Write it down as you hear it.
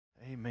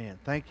Amen.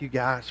 Thank you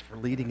guys for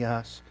leading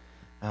us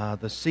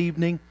this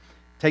evening.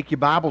 Take your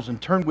Bibles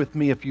and turn with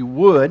me, if you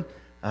would,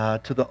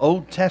 to the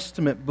Old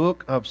Testament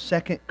book of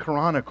 2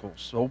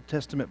 Chronicles. The Old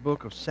Testament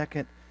book of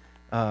 2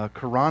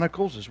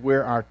 Chronicles is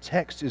where our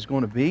text is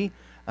going to be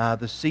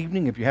this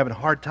evening. If you're having a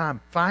hard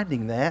time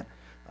finding that,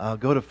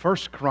 go to 1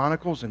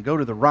 Chronicles and go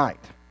to the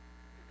right.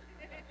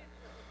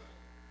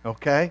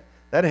 Okay?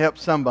 That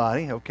helps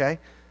somebody, okay?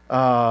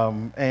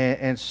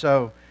 And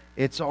so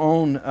it's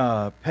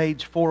on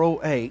page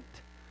 408.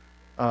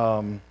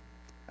 I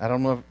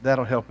don't know if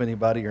that'll help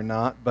anybody or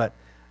not, but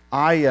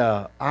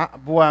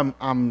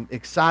I'm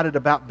excited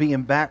about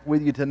being back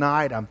with you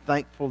tonight. I'm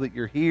thankful that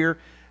you're here.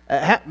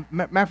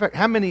 Matter of fact,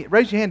 how many?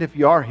 Raise your hand if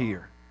you are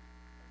here.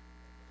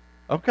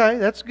 Okay,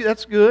 that's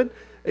good.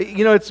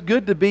 You know, it's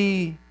good to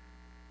be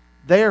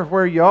there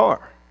where you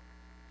are.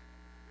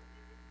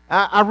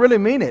 I really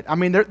mean it. I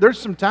mean, there's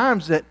some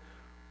times that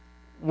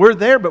we're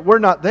there, but we're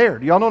not there.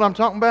 Do y'all know what I'm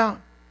talking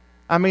about?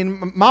 I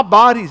mean, my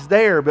body's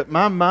there, but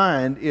my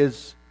mind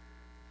is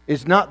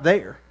not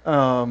there.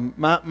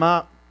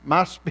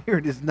 My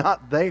spirit is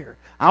not there.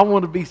 I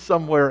want to be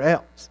somewhere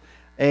else.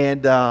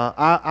 And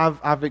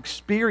I've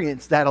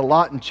experienced that a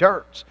lot in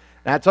church.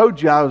 And I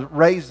told you I was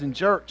raised in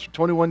church for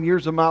 21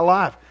 years of my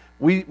life.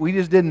 We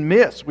just didn't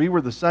miss. We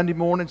were the Sunday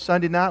morning,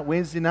 Sunday night,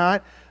 Wednesday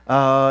night.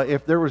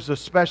 If there was a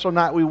special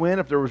night, we went.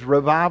 If there was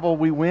revival,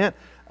 we went.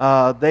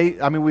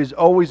 We was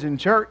always in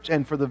church,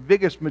 and for the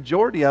biggest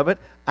majority of it,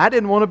 I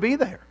didn't want to be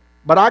there.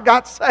 But I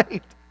got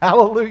saved.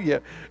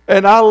 Hallelujah.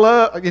 And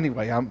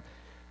anyway,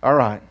 all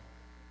right.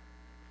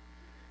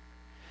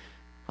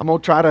 I'm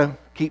going to try to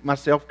keep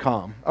myself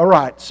calm. All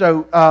right,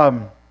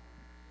 so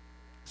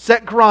 2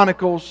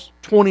 Chronicles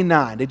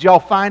 29. Did y'all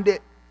find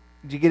it?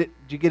 Did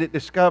you get it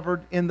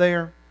discovered in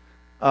there?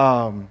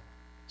 2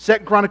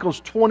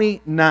 Chronicles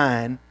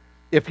 29.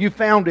 If you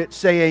found it,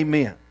 say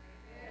amen.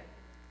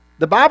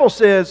 The Bible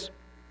says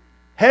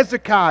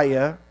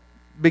Hezekiah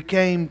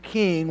became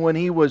king when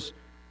he was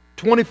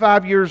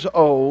 25 years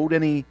old,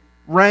 and he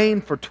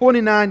reigned for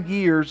 29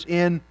 years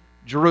in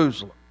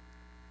Jerusalem.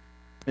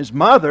 His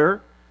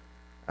mother,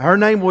 her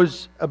name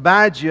was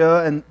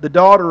Abijah, and the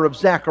daughter of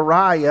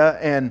Zechariah,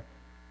 and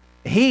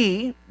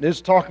he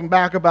is talking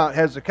back about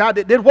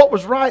Hezekiah, did what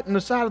was right in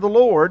the sight of the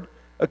Lord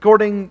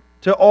according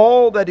to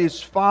all that his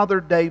father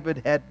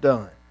David had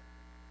done.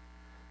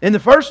 In the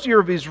first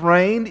year of his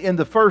reign, in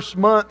the first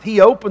month,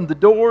 he opened the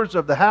doors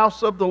of the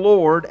house of the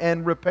Lord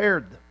and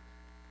repaired them.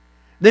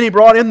 Then he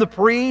brought in the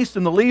priests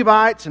and the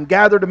Levites and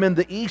gathered them in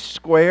the east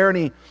square.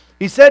 And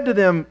he said to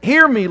them,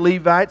 "Hear me,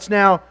 Levites,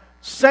 now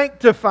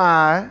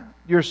sanctify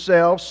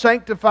yourselves,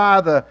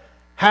 sanctify the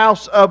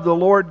house of the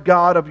Lord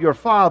God of your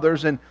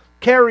fathers, and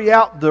carry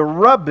out the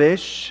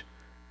rubbish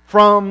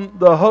from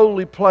the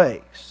holy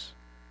place.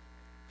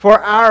 For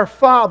our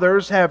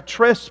fathers have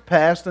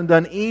trespassed and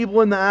done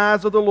evil in the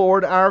eyes of the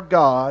Lord our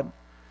God.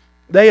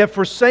 They have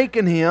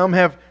forsaken Him,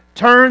 have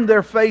turned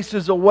their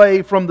faces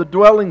away from the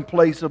dwelling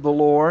place of the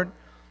Lord,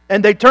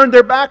 and they turned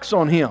their backs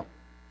on Him.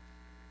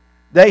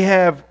 They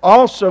have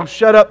also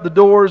shut up the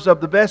doors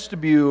of the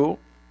vestibule,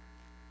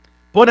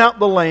 put out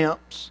the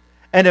lamps,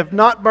 and have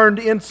not burned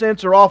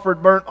incense or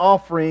offered burnt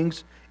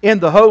offerings in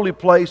the holy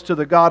place to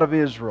the God of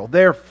Israel.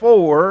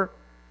 Therefore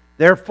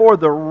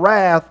the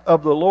wrath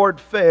of the Lord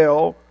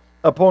fell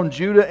upon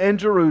Judah and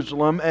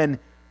Jerusalem, and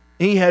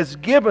He has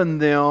given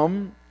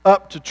them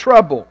up to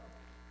trouble,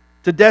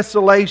 to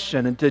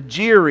desolation, and to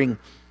jeering,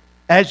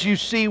 as you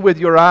see with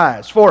your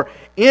eyes. For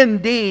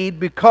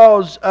indeed,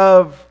 because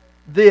of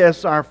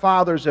this, our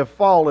fathers have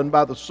fallen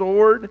by the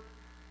sword,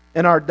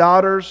 and our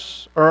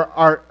daughters, or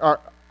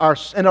our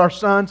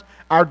sons,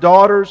 our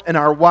daughters, and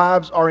our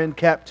wives are in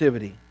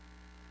captivity."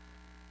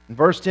 And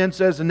verse 10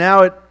 says, "And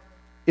now it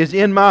is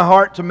in my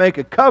heart to make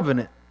a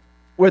covenant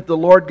with the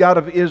Lord God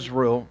of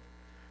Israel,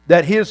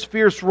 that His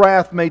fierce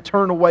wrath may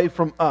turn away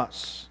from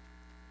us.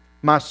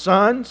 My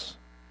sons,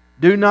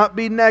 do not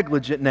be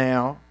negligent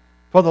now,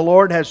 for the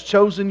Lord has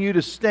chosen you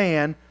to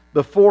stand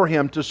before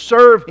Him, to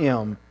serve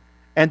Him,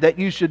 and that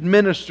you should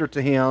minister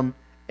to Him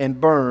and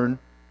burn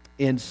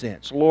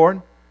incense."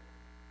 Lord,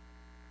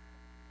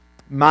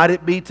 might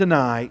it be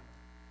tonight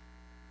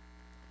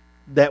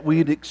that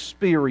we'd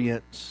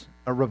experience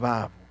a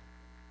revival.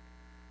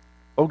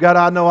 Oh God,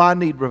 I know I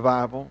need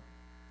revival.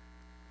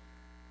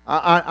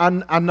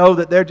 I know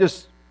that there are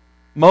just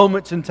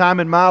moments in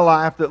time in my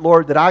life that,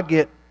 Lord, that I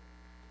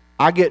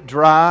get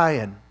dry,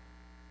 and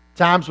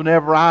times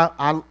whenever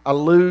I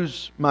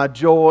lose my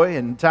joy,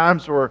 and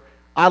times where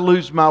I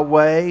lose my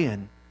way,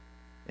 and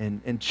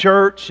in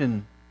church,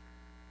 and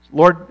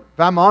Lord, if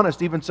I'm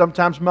honest, even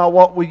sometimes my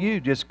walk with You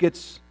just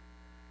gets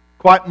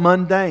quite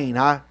mundane.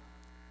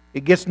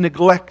 It gets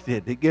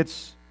neglected. It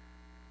gets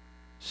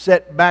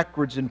set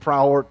backwards in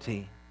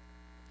priority.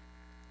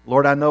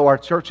 Lord, I know our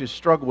churches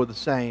struggle with the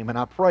same, and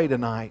I pray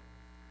tonight,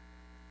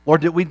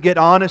 Lord, that we'd get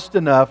honest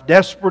enough,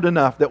 desperate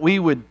enough, that we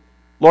would,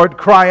 Lord,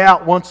 cry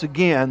out once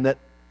again that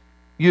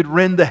You'd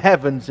rend the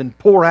heavens and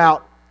pour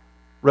out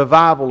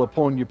revival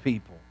upon Your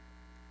people.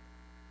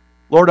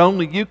 Lord,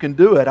 only you can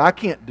do it. I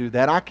can't do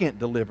that. I can't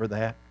deliver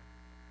that.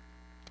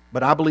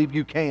 But I believe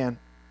you can.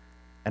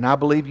 And I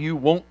believe you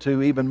want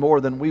to even more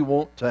than we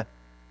want to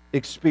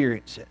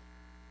experience it.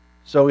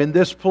 So in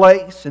this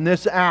place, in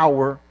this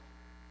hour,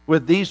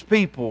 with these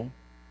people,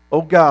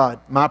 oh God,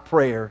 my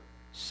prayer,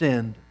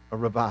 send a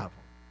revival.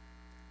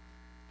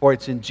 For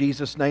it's in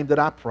Jesus' name that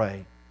I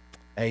pray.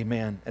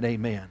 Amen and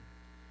amen.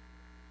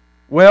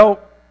 Well,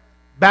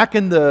 back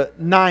in the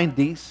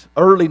 90s,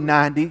 early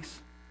 90s,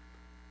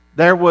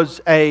 there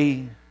was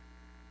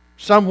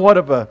somewhat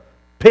of a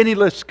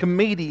penniless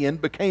comedian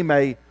became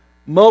a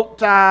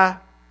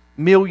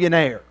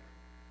multi-millionaire.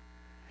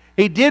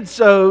 He did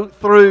so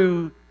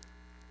through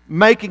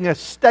making a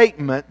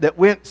statement that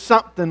went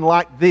something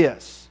like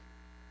this: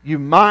 you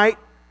might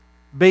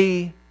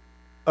be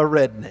a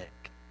redneck.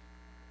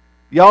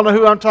 Y'all know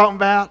who I'm talking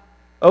about?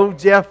 Old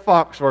Jeff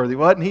Foxworthy.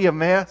 Wasn't he a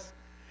mess?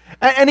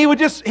 And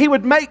he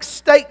would make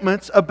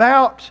statements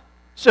about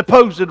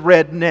supposed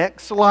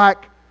rednecks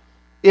like,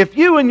 if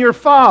you and your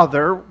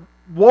father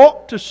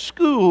walk to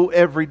school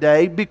every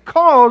day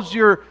because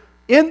you're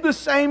in the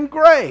same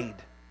grade,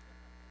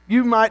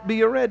 you might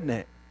be a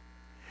redneck.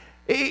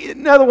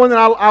 Another one that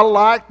I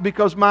liked,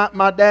 because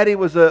my daddy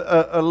was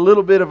a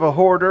little bit of a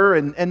hoarder,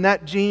 and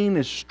that gene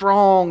is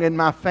strong in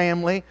my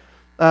family.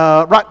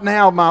 Right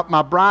now,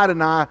 my bride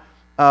and I,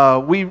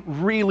 we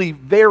really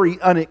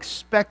very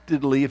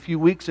unexpectedly a few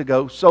weeks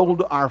ago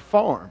sold our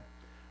farm.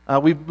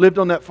 We've lived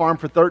on that farm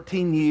for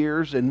 13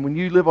 years, and when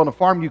you live on a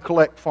farm, you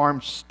collect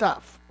farm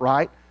stuff,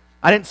 right?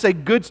 I didn't say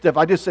good stuff,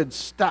 I just said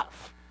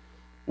stuff.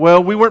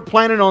 Well, we weren't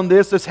planning on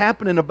this. This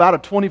happened in about a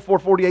 24,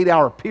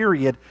 48-hour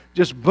period.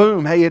 Just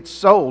boom, hey, it's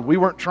sold. We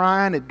weren't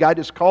trying. God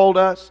just called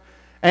us.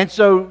 And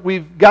so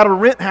we've got a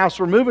rent house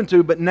we're moving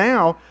to, but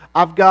now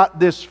I've got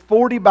this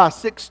 40 by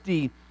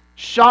 60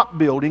 shop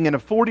building and a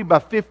 40 by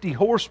 50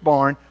 horse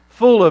barn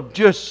full of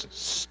just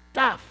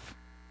stuff,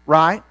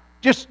 right?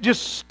 Just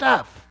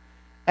stuff.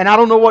 And I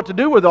don't know what to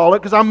do with all it,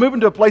 because I'm moving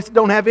to a place that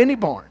don't have any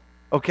barn,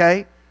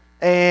 okay?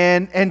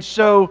 And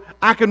so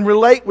I can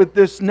relate with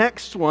this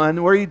next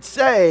one, where he'd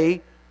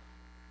say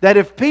that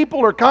if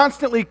people are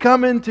constantly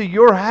coming to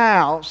your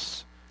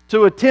house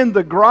to attend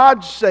the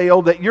garage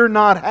sale that you're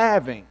not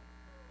having,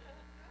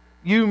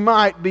 you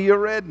might be a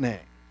redneck.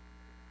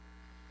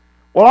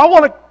 Well, I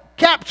want to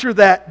capture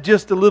that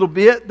just a little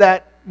bit,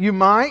 that you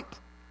might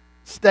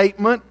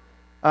statement.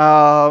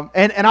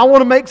 And I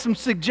want to make some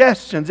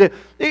suggestions.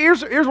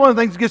 Here's one of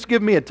the things that just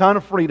give me a ton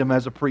of freedom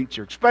as a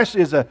preacher,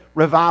 especially as a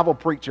revival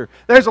preacher.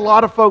 There's a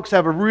lot of folks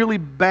have a really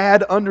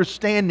bad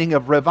understanding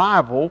of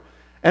revival,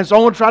 and so I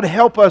want to try to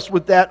help us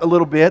with that a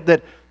little bit.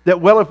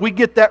 That well, if we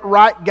get that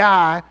right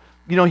guy,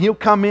 you know, he'll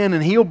come in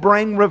and he'll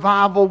bring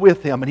revival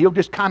with him, and he'll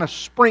just kind of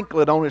sprinkle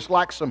it on us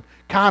like some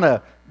kind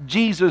of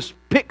Jesus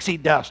pixie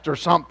dust or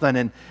something.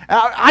 And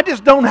I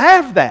just don't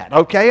have that,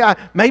 okay?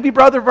 Maybe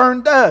Brother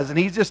Vern does, and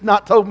he's just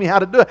not told me how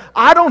to do it.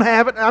 I don't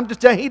have it, and I'm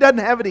just telling you, he doesn't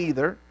have it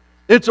either.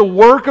 It's a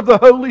work of the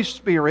Holy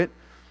Spirit.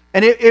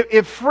 And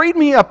it freed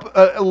me up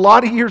a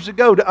lot of years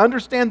ago to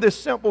understand this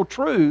simple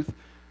truth,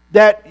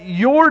 that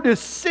your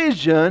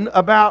decision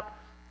about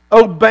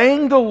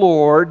obeying the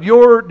Lord,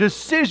 your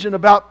decision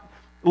about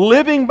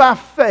living by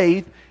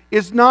faith,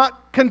 is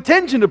not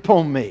contingent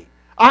upon me.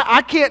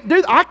 I can't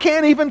do that. I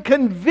can't even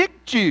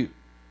convict you.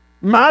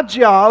 My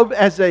job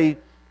as a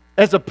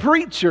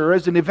preacher,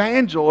 as an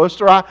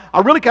evangelist, or I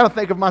really kind of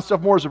think of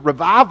myself more as a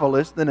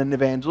revivalist than an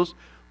evangelist,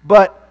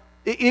 but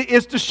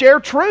is to share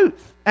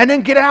truth and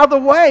then get out of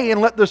the way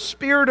and let the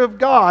Spirit of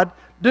God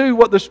do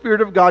what the Spirit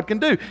of God can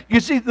do.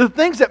 You see, the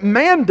things that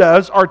man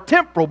does are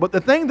temporal, but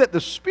the thing that the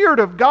Spirit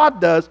of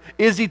God does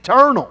is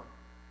eternal.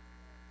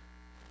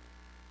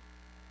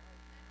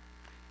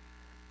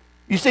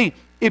 You see,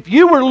 if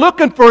you were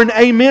looking for an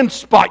amen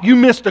spot, you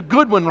missed a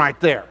good one right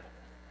there.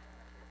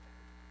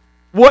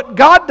 What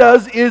God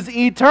does is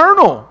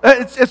eternal.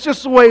 It's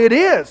just the way it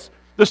is.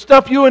 The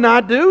stuff you and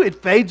I do, it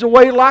fades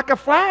away like a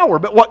flower.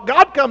 But what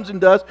God comes and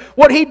does,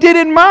 what He did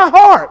in my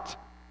heart,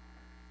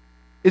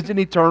 is an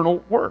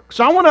eternal work.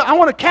 So I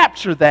want to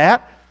capture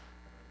that.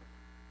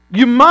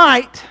 You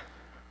might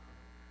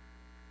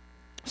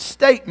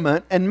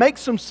statement and make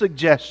some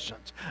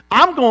suggestions.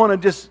 I'm going to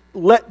just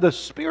let the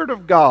Spirit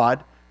of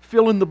God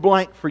fill in the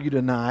blank for you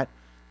tonight,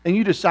 and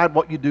you decide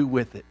what you do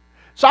with it.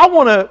 So I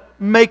want to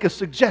make a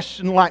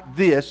suggestion like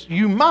this: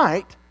 you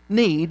might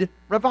need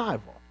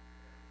revival.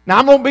 Now,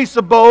 I'm going to be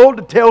so bold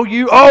to tell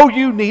you, oh,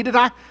 you need it.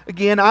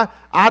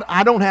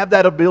 I don't have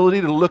that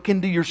ability to look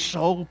into your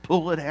soul,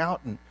 pull it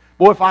out, and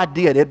boy, if I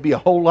did, it'd be a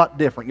whole lot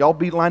different. Y'all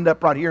be lined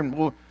up right here, and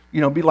we'll,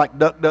 be like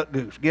duck, duck,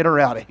 goose. Get her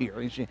out of here.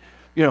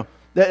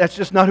 That's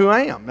just not who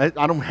I am. I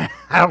don't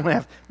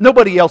have.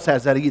 Nobody else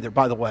has that either,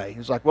 by the way.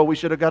 It's like, well, we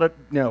should have got it.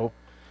 No.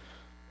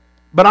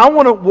 But I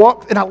want to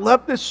walk, and I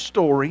love this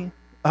story,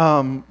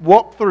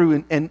 walk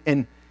through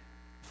and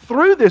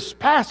through this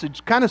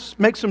passage kind of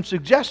make some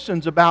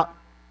suggestions about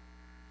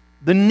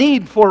the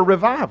need for a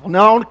revival.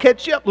 Now, I want to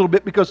catch you up a little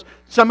bit, because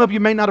some of you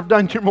may not have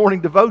done your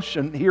morning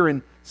devotion here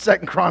in 2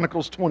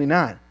 Chronicles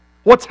 29.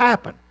 What's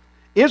happened?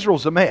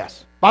 Israel's a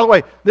mess. By the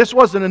way, this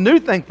wasn't a new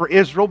thing for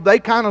Israel. They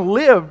kind of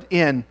lived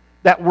in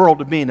that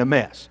world of being a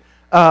mess.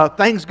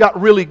 Things got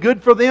really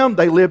good for them.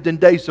 They lived in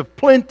days of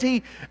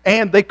plenty,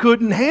 and they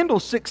couldn't handle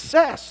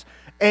success.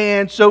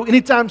 And so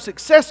anytime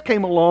success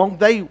came along,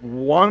 they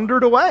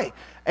wandered away.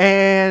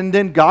 And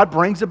then God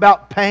brings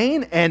about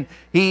pain, and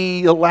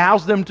He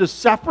allows them to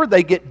suffer.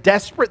 They get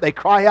desperate. They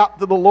cry out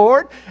to the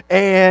Lord,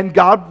 and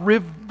God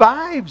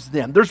revives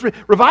them.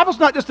 Revival's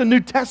not just a New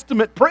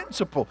Testament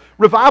principle.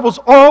 Revival's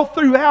all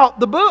throughout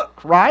the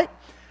book, right?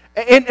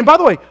 And by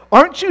the way,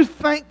 aren't you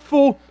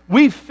thankful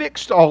we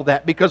fixed all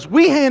that? Because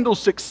we handle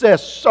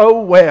success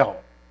so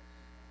well.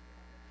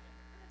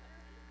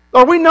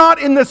 Are we not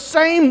in the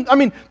same...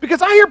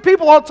 because I hear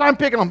people all the time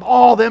picking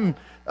on,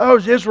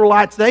 those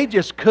Israelites, they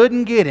just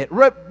couldn't get it.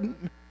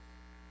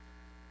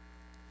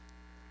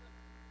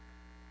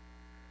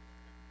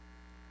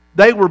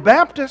 They were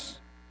Baptists.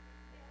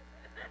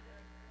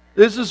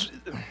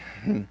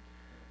 You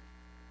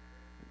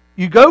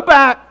go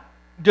back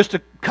just a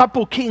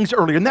couple kings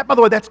earlier, and that, by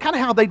the way, that's kind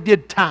of how they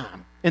did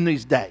time in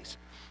these days.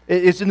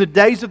 It's in the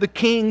days of the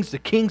kings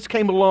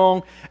came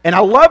along, and I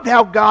loved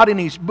how God in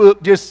His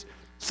book just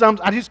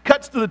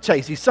cuts to the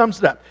chase. He sums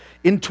it up.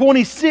 In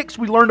 26,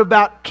 we learned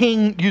about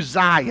King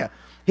Uzziah.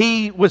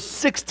 He was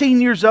 16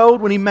 years old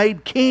when he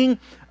made king.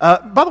 By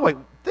the way,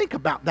 think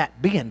about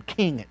that, being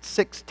king at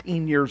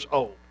 16 years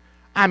old.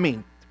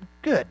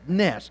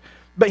 Goodness.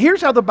 But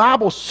here's how the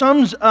Bible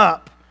sums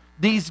up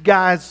these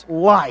guys'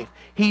 life.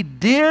 He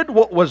did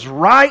what was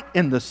right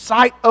in the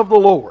sight of the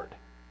Lord.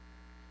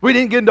 We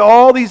didn't get into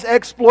all these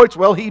exploits.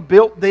 Well, he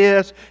built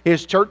this.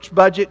 His church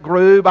budget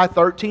grew by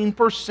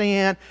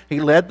 13%. He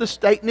led the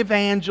state in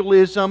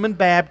evangelism and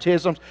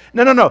baptisms.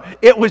 No.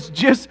 It was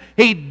just,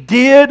 he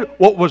did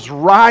what was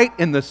right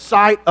in the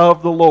sight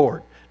of the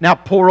Lord. Now,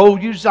 poor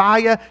old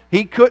Uzziah,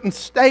 he couldn't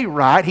stay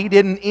right. He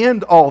didn't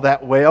end all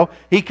that well.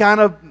 He kind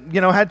of,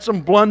 had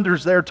some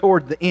blunders there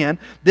toward the end.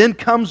 Then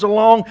comes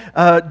along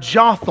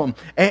Jotham,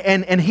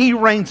 and he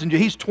reigns. And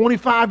he's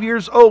 25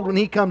 years old when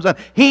he comes on.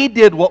 He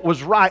did what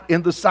was right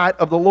in the sight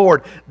of the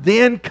Lord.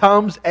 Then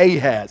comes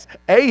Ahaz.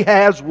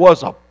 Ahaz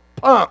was a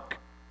punk.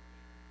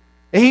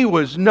 He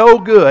was no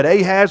good.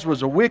 Ahaz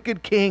was a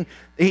wicked king.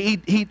 He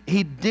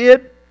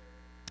did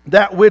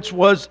that which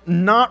was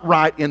not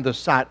right in the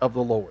sight of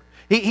the Lord.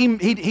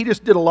 He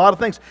just did a lot of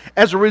things.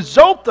 As a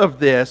result of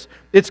this,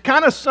 it's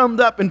kind of summed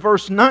up in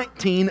verse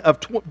 19 of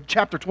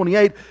chapter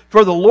 28.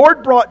 For the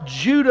Lord brought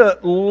Judah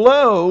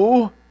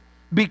low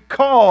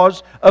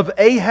because of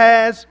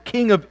Ahaz,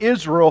 king of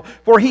Israel,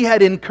 for he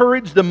had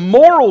encouraged the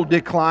moral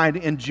decline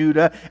in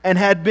Judah and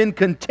had been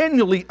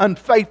continually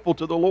unfaithful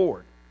to the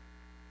Lord.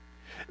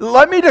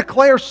 Let me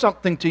declare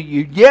something to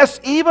you. Yes,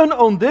 even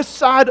on this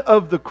side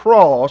of the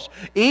cross,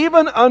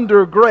 even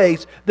under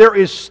grace, there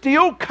is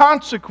still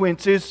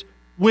consequences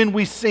when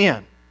we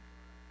sin.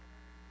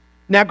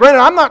 Now, granted,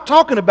 I'm not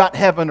talking about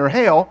heaven or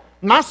hell.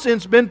 My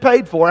sin's been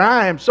paid for, and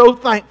I am so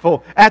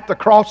thankful at the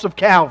cross of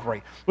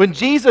Calvary. When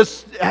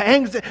Jesus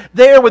hangs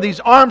there with his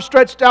arms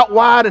stretched out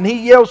wide and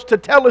he yells,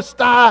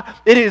 "Tetelestai,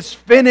 it is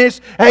finished."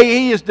 Hey,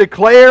 he has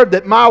declared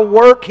that my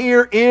work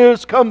here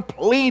is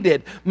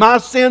completed. My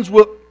sins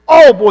will...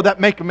 Oh boy, that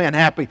make a man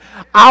happy.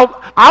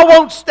 I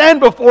won't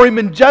stand before him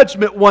in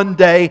judgment one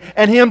day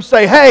and him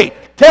say, "Hey,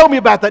 tell me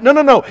about that."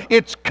 No.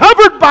 It's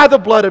covered by the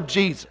blood of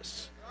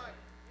Jesus.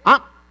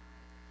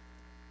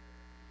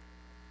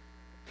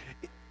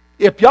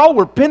 If y'all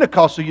were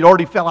Pentecostal, you'd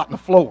already fell out on the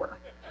floor.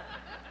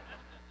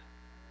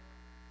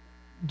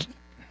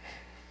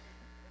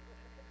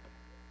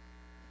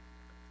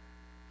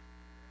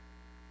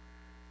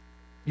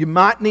 You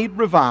might need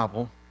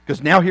revival,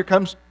 because now here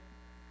comes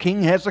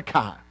King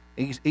Hezekiah.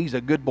 He's a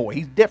good boy.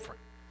 He's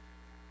different.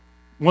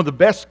 One of the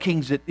best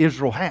kings that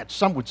Israel had.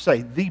 Some would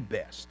say the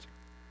best.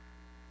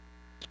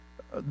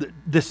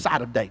 This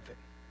side of David.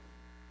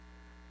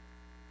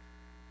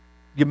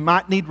 You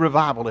might need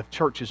revival if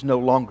church is no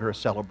longer a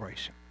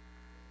celebration.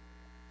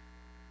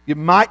 You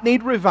might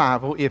need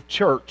revival if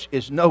church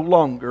is no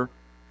longer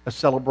a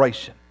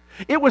celebration.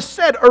 It was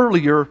said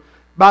earlier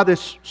by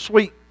this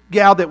sweet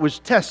gal that was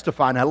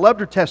testifying. I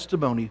loved her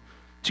testimony.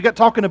 She got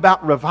talking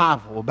about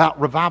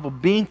revival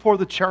being for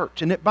the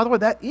church. And by the way,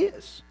 that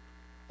is.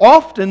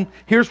 Often,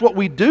 here's what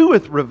we do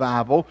with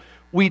revival.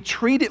 We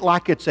treat it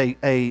like it's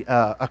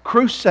a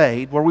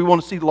crusade where we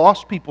want to see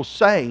lost people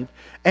saved.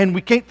 And we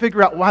can't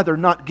figure out why they're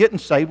not getting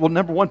saved. Well,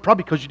 number one,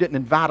 probably because you didn't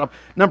invite them.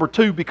 Number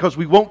two, because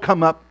we won't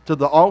come up to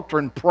the altar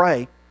and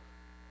pray.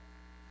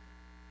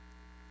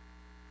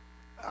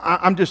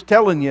 I'm just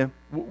telling you,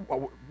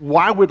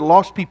 why would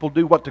lost people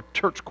do what the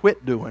church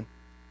quit doing?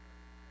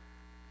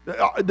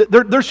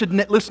 There should,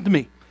 listen to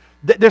me,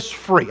 this is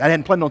free. I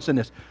hadn't planned on saying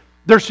this.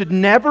 There should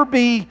never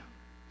be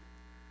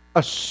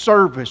a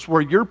service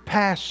where your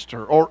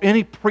pastor or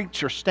any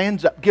preacher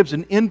stands up, gives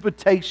an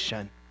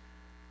invitation,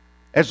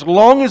 as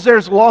long as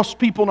there's lost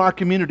people in our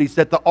communities,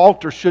 that the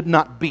altar should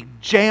not be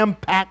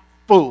jam-packed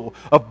full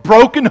of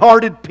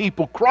broken-hearted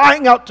people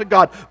crying out to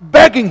God,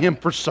 begging Him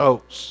for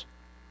souls.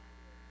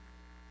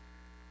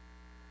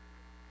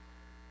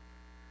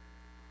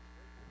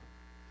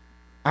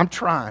 I'm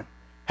trying.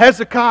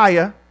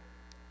 Hezekiah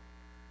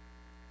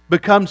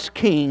becomes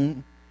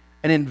king,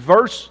 and in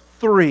verse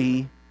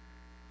 3,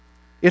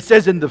 it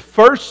says, in the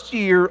first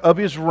year of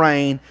his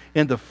reign,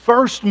 in the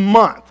first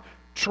month,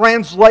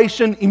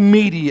 translation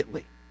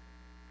immediately,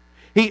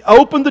 he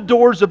opened the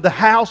doors of the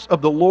house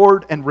of the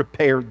Lord and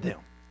repaired them.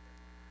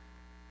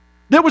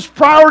 That was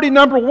priority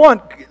number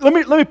one. Let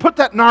me put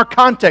that in our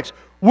context.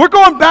 We're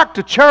going back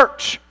to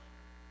church.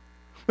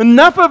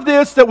 Enough of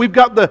this that we've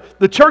got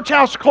the church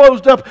house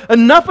closed up.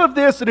 Enough of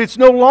this that it's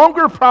no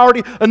longer a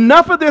priority.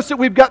 Enough of this that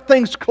we've got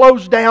things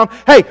closed down.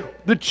 Hey,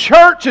 the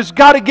church has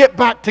got to get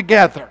back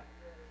together.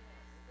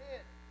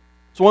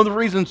 It's one of the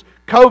reasons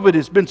COVID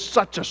has been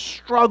such a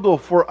struggle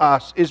for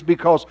us, is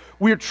because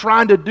we're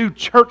trying to do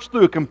church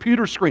through a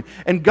computer screen.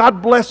 And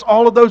God bless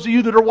all of those of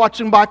you that are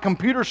watching by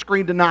computer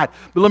screen tonight.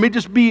 But let me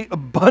just be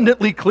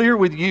abundantly clear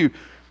with you.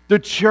 The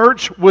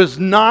church was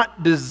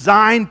not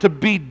designed to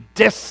be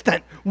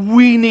distant.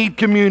 We need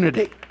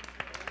community.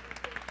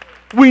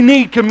 We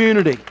need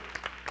community.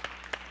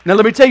 Now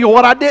let me tell you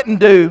what I didn't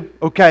do,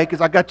 okay,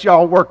 because I got you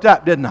all worked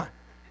up, didn't I? Let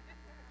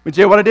me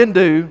tell you what I didn't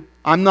do.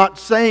 I'm not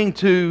saying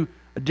to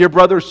a dear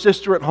brother or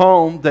sister at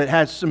home that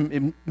has some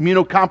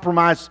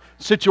immunocompromised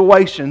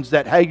situations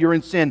that, hey, you're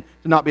in sin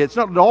to not be. It's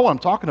not at all what I'm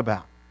talking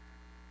about.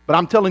 But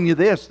I'm telling you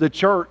this, the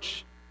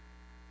church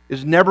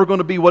is never going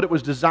to be what it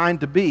was designed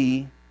to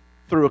be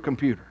through a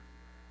computer.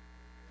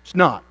 It's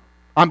not.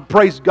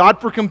 Praise God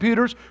for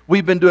computers.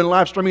 We've been doing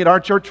live streaming at our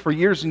church for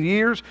years and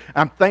years.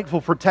 I'm thankful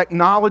for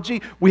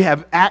technology. We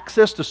have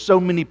access to so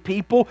many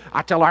people.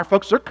 I tell our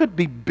folks, there could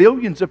be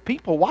billions of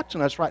people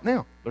watching us right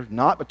now. There's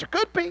not, but there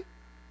could be.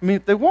 I mean,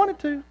 if they wanted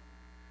to.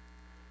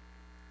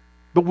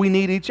 But we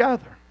need each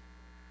other.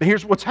 But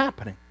here's what's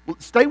happening.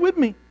 Stay with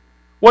me.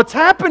 What's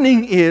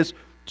happening is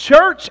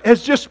church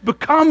has just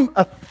become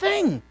a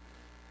thing.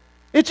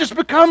 It's just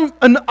become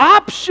an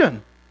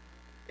option.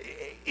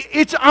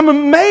 I'm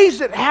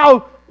amazed at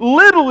how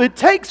little it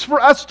takes for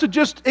us to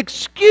just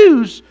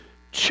excuse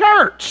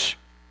church.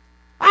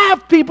 I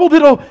have people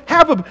that'll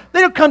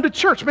come to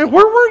church. Man,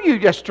 where were you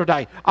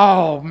yesterday?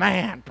 Oh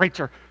man,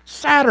 preacher,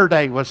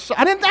 Saturday was.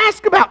 I didn't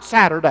ask about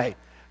Saturday.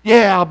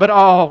 Yeah,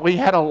 but we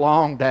had a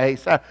long day.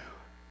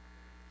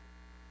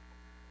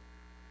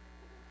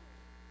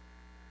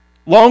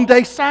 Long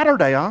day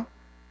Saturday, huh?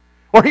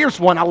 Or here's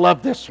one. I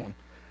love this one.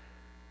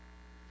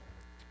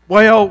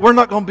 Well, we're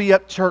not going to be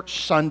at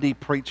church Sunday,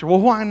 preacher. Well,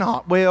 why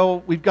not? Well,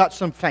 we've got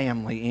some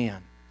family in.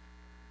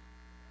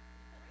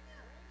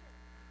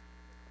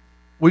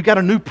 We've got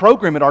a new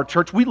program at our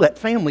church. We let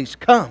families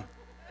come.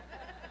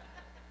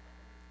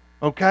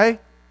 Okay?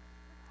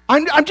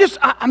 I'm just.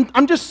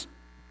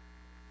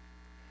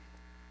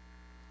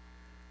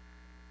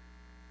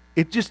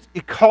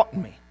 It caught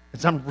me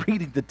as I'm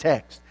reading the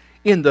text.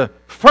 In the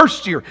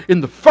first year,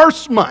 in the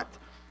first month,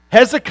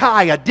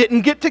 Hezekiah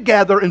didn't get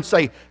together and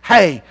say,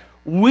 hey,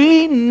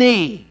 we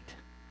need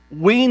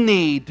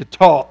to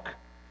talk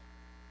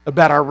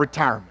about our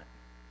retirement.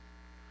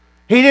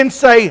 He didn't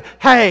say,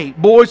 hey,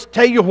 boys,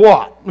 tell you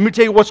what. Let me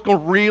tell you what's going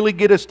to really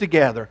get us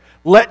together.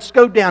 Let's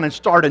go down and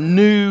start a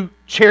new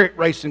chariot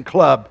racing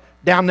club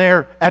down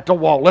there at the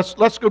wall.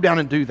 Let's go down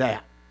and do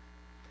that.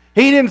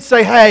 He didn't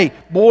say, hey,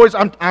 boys,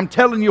 I'm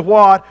telling you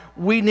what,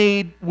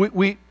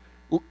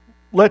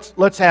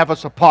 let's have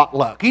us a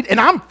potluck. And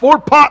I'm for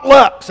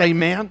potlucks,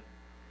 amen.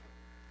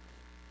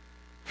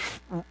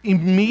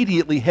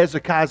 Immediately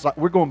Hezekiah's like,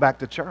 we're going back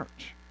to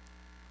church.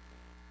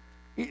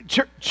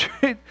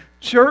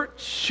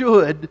 Church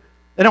should,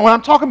 and when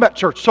I'm talking about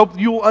church, so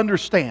you'll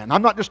understand,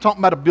 I'm not just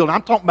talking about a building,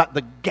 I'm talking about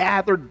the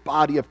gathered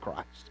body of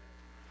Christ.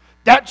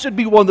 That should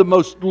be one of the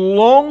most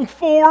longed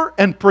for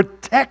and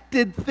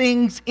protected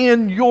things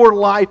in your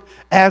life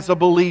as a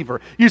believer.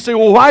 You say,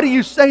 well, why do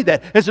you say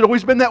that? Has it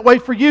always been that way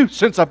for you?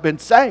 Since I've been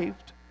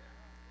saved.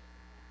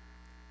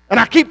 And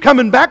I keep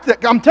coming back to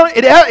that. I'm telling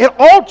you, it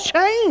all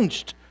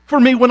changed for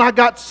me when I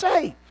got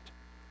saved.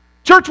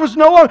 Church was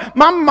no longer.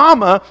 My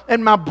mama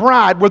and my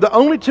bride were the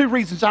only two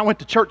reasons I went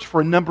to church for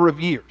a number of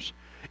years.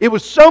 It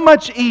was so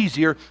much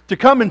easier to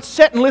come and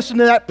sit and listen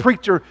to that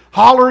preacher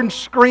holler and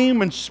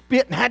scream and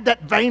spit and had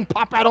that vein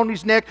pop out on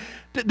his neck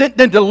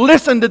than to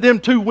listen to them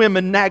two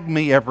women nag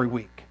me every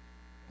week.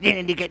 You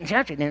need to get in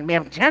church. You need to be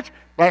in church.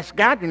 Bless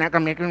God, you're not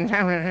going to make it in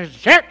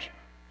church.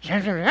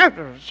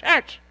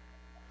 Church.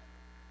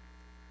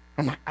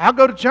 I'm like, I'll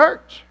go to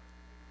church.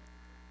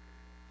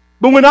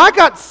 But when I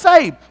got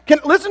saved,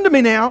 listen to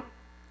me now.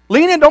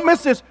 Lean in, don't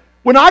miss this.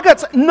 When I got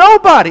saved,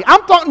 nobody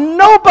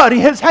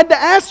has had to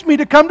ask me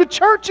to come to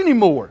church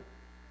anymore.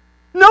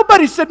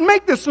 Nobody said,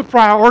 make this a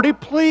priority,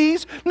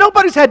 please.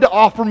 Nobody's had to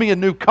offer me a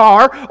new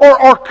car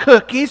or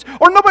cookies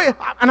or nobody.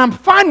 And I'm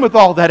fine with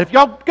all that. If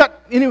y'all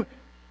got any.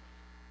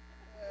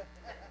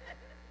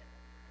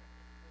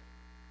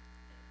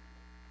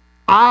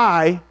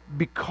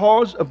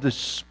 Because of the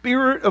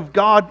Spirit of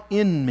God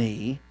in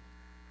me,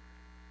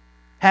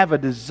 have a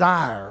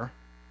desire,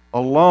 a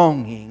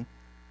longing,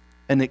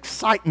 an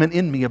excitement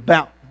in me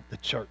about the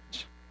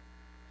church.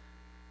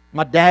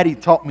 My daddy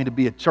taught me to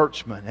be a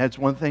churchman. That's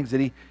one of the things that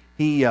he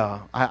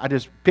I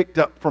just picked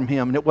up from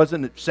him, and it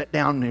wasn't sit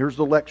down and here's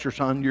the lecture,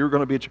 son. You're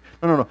going to be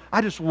no.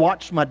 I just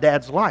watched my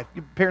dad's life.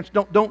 Parents,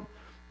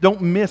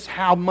 don't miss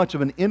how much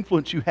of an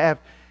influence you have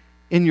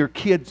in your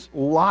kid's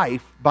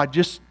life by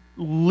just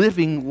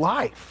living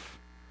life.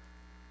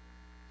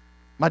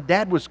 My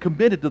dad was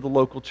committed to the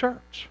local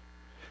church.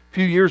 A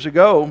few years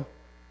ago,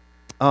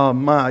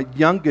 my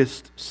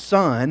youngest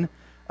son,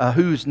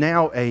 who's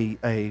now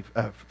a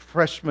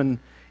freshman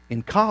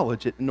in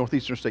college at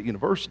Northeastern State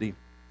University,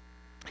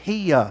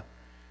 he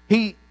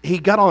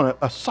got on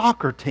a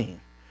soccer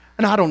team.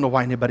 And I don't know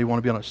why anybody want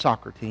to be on a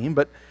soccer team,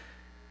 but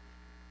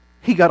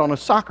he got on a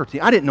soccer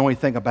team. I didn't know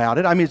anything about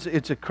it. I mean,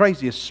 it's the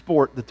craziest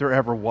sport that there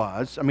ever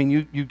was. I mean,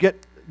 you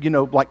get,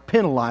 like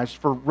penalized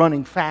for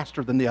running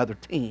faster than the other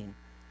team.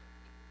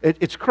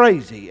 It's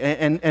crazy.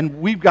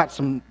 And we've got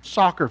some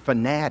soccer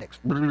fanatics.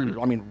 I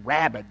mean,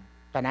 rabid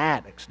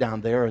fanatics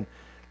down there. And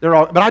they're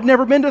all, but I'd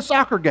never been to a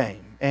soccer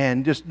game.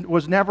 And just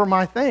was never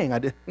my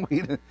thing.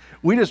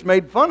 We just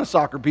made fun of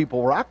soccer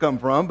people where I come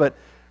from, but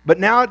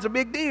now it's a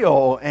big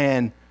deal.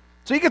 And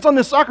so he gets on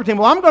this soccer team.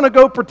 Well, I'm going to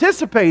go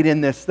participate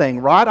in this thing,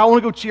 right? I want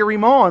to go cheer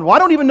him on. Well, I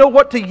don't even know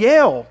what to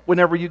yell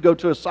whenever you go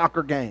to a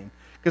soccer game,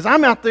 because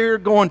I'm out there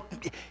going,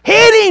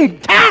 hit him,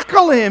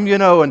 tackle him,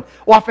 And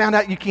well, I found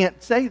out you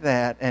can't say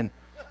that,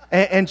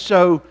 and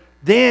so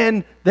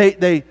then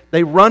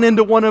they run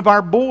into one of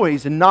our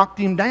boys and knocked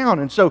him down.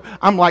 And so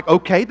I'm like,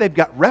 okay, they've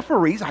got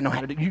referees. I know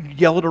how to do. You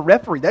yell at a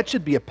referee. That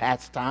should be a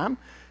pastime.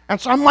 And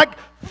so I'm like,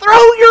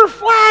 throw your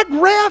flag,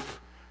 ref.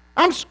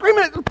 I'm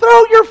screaming,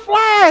 throw your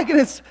flag. And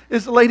it's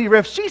the lady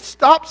ref. She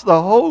stops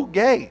the whole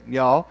game,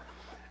 y'all.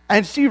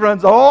 And she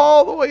runs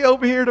all the way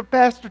over here to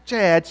Pastor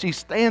Chad. She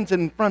stands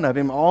in front of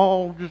him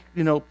all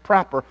just,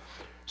 proper.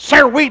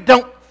 Sir, we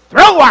don't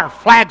throw our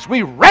flags.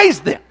 We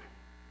raise them.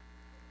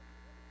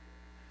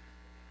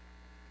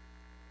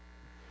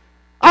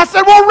 I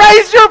said, well,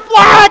 raise your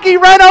flag. He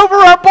ran over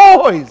our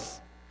boys.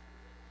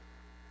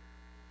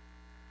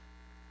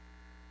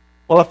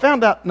 Well, I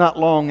found out not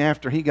long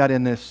after he got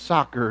in this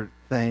soccer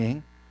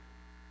thing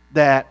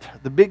that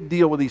the big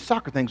deal with these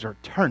soccer things are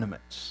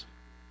tournaments.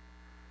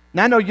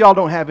 Now, I know y'all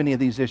don't have any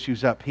of these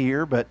issues up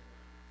here, but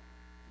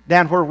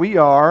down where we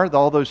are,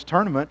 all those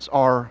tournaments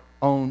are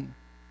on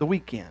the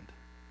weekend.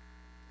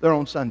 They're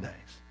on Sundays.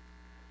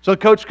 So the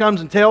coach comes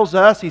and tells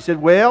us, he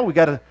said, well, we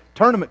got a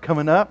tournament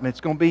coming up, and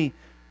it's going to be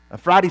a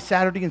Friday,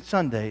 Saturday, and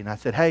Sunday. And I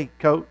said, hey,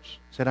 coach.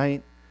 I said, I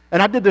ain't.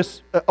 And I did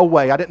this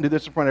away. I didn't do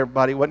this in front of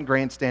everybody. It wasn't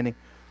grandstanding.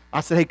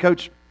 I said, hey,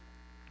 coach,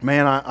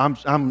 man,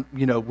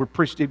 we're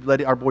appreciative to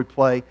let our boy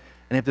play.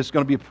 And if this is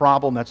going to be a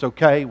problem, that's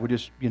okay. We'll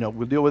just,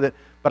 we'll deal with it.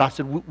 But I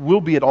said,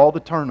 we'll be at all the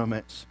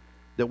tournaments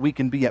that we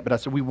can be at. But I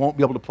said, we won't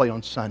be able to play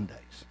on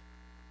Sundays.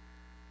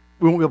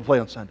 We won't be able to play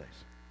on Sundays.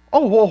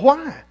 Oh, well,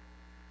 why?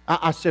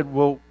 I said,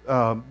 well,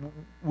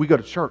 we go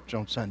to church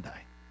on Sunday.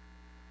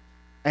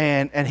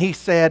 And he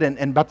said, and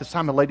about this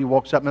time a lady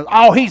walks up and says,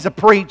 oh, he's a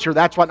preacher.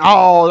 That's what.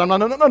 Oh,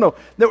 no.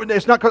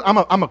 It's not because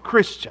I'm a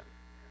Christian.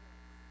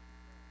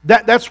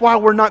 That's why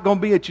we're not going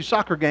to be at your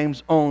soccer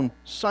games on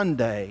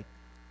Sunday,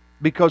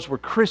 because we're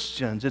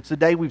Christians. It's the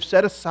day we've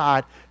set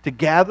aside to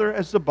gather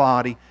as the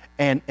body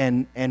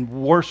and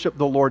worship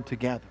the Lord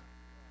together.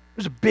 It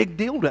was a big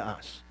deal to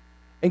us.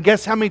 And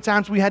guess how many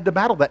times we had to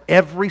battle that?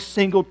 Every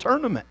single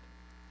tournament.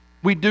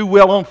 We do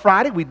well on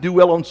Friday, we do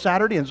well on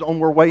Saturday, and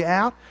on our way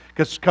out,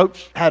 because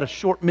Coach had a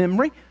short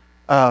memory.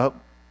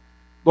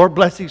 Lord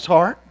bless his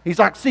heart. He's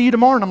like, see you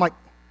tomorrow. And I'm like,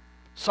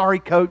 sorry,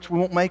 Coach, we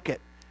won't make it.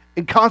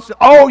 And constant,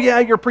 oh yeah,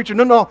 you're a preacher.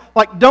 No.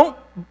 Like,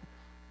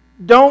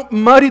 don't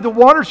muddy the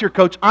waters here,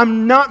 Coach.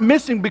 I'm not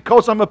missing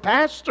because I'm a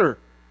pastor.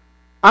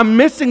 I'm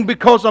missing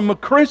because I'm a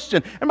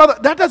Christian. And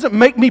that doesn't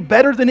make me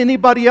better than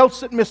anybody else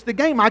that missed the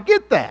game. I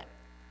get that.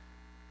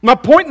 My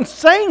point in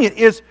saying it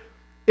is,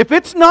 if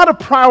it's not a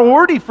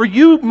priority for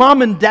you,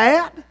 mom and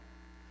dad,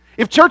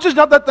 if church is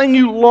not that thing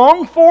you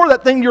long for,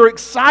 that thing you're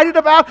excited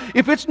about,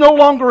 if it's no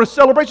longer a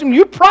celebration,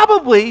 you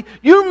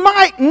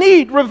might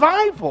need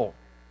revival.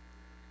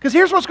 Because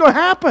here's what's going to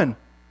happen.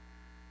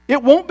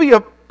 It won't be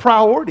a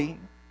priority,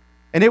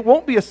 and it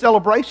won't be a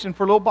celebration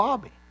for little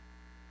Bobby,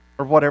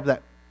 or whatever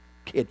that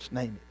kid's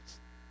name is.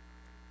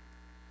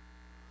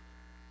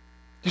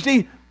 You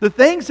see, the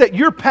things that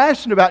you're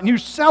passionate about and you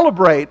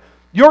celebrate,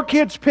 your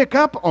kids pick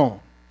up on.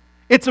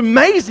 It's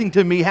amazing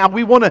to me how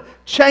we want to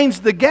change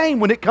the game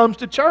when it comes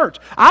to church.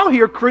 I'll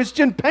hear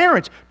Christian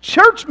parents,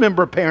 church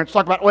member parents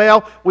talk about,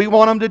 well, we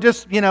want them to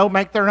just,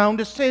 make their own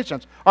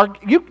decisions.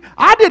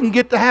 I didn't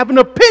get to have an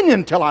opinion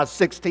until I was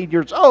 16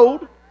 years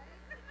old.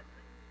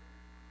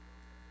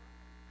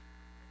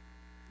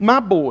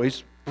 My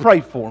boys, pray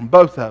for them,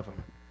 both of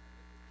them.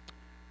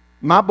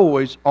 My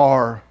boys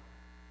are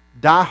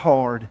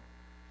diehard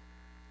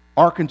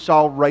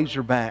Arkansas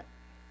Razorback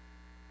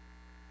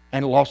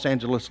and Los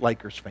Angeles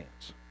Lakers fans.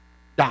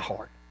 Die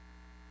hard.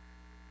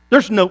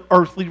 There's no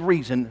earthly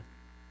reason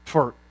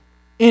for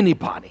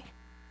anybody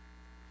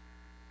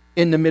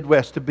in the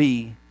Midwest to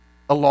be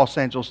a Los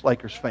Angeles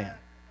Lakers fan.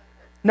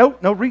 No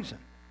reason.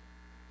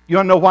 You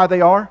want to know why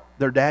they are?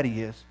 Their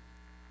daddy is.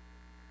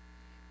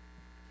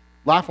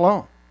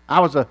 Lifelong. I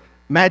was a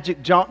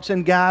Magic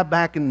Johnson guy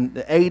back in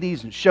the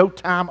 80s and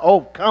Showtime.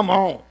 Oh, come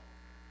on.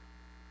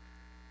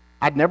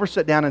 I'd never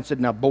sit down and said,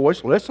 now,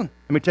 boys, listen,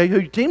 let me tell you who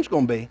your team's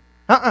going to be.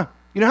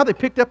 You know how they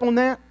picked up on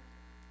that?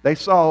 They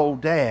saw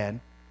old Dad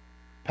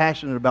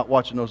passionate about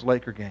watching those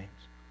Laker games.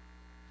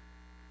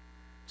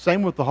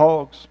 Same with the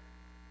Hogs.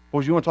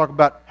 Boys, you want to talk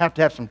about have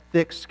to have some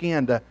thick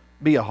skin to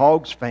be a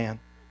Hogs fan.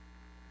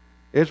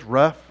 It's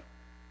rough.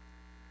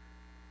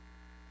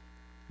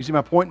 You see,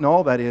 my point in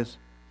all that is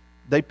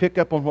they pick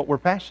up on what we're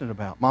passionate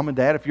about. Mom and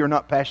Dad, if you're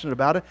not passionate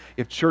about it,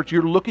 if church,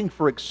 you're looking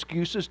for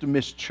excuses to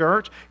miss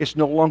church, it's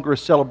no longer a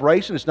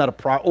celebration, it's not a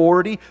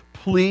priority,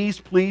 please,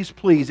 please,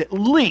 please, at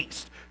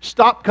least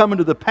stop coming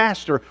to the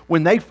pastor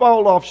when they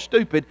fall off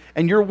stupid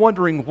and you're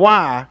wondering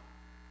why.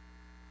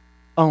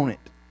 Own it.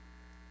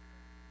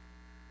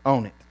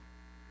 Own it.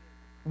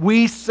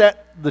 We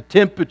set the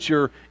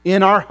temperature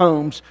in our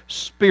homes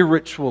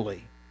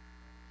spiritually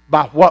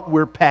by what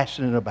we're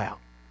passionate about.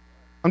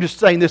 I'm just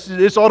saying this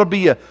should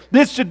be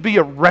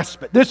a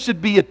respite. This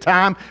should be a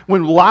time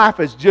when life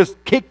has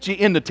just kicked you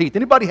in the teeth.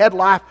 Anybody had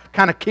life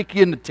kind of kick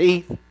you in the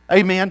teeth?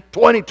 Amen.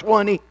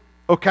 2020,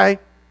 okay?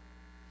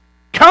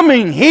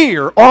 Coming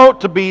here ought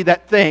to be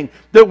that thing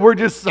that we're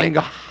just saying,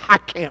 oh, I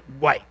can't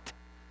wait.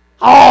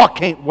 Oh, I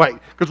can't wait.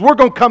 Because we're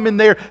going to come in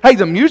there. Hey,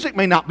 the music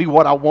may not be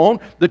what I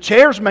want. The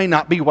chairs may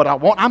not be what I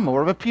want. I'm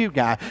more of a pew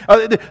guy.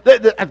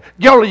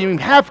 Y'all don't even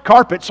have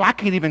carpet, so I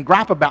can't even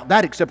gripe about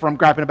that except for I'm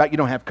griping about you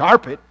don't have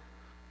carpet.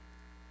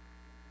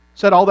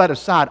 Set all that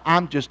aside,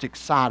 I'm just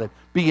excited to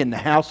be in the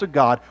house of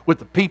God with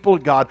the people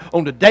of God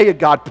on the day of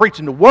God,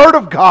 preaching the Word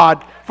of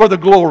God for the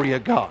glory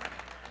of God.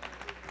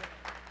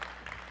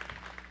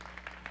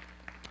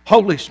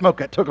 Holy smoke,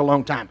 that took a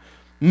long time.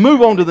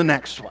 Move on to the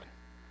next one.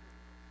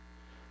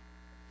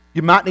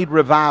 You might need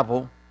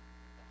revival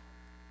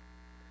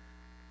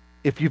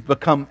if you've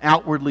become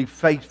outwardly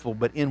faithful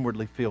but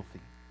inwardly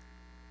filthy.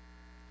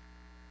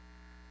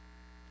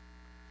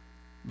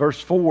 Verse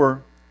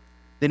 4,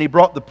 then he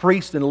brought the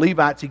priests and the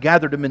Levites, he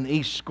gathered them in the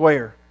east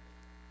square.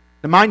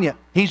 Now mind you,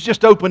 he's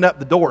just opened up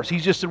the doors.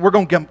 He's just said, we're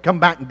going to come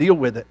back and deal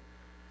with it.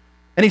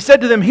 And he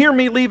said to them, hear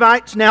me,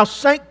 Levites, now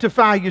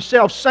sanctify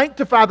yourselves,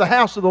 sanctify the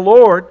house of the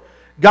Lord,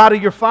 God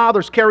of your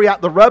fathers, carry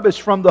out the rubbish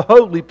from the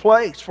holy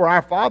place. For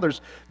our fathers,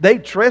 they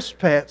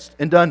trespassed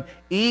and done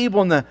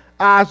evil in the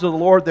eyes of the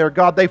Lord their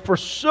God. They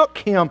forsook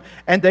Him,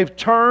 and they've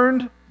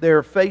turned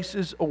their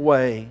faces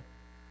away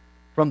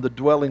from the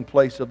dwelling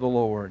place of the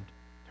Lord.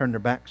 Turned their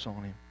backs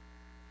on Him.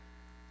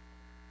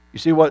 You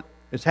see what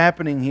is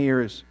happening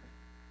here is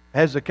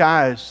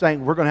Hezekiah is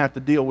saying we're going to have to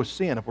deal with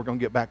sin if we're going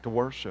to get back to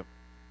worship.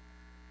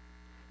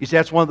 You see,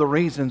 that's one of the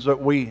reasons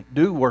that we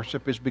do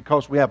worship is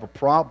because we have a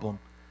problem.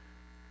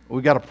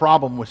 We've got a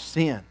problem with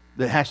sin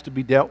that has to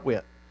be dealt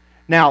with.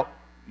 Now,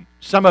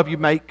 some of you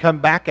may come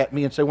back at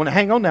me and say, well,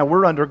 hang on now,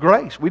 we're under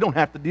grace. We don't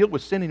have to deal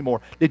with sin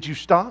anymore. Did you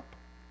stop?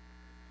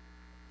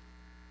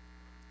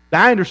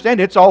 Now, I understand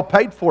it's all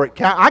paid for.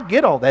 I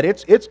get all that.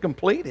 It's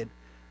completed.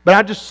 But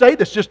I just say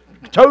this, just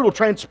total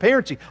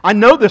transparency. I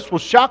know this will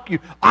shock you.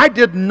 I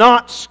did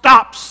not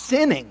stop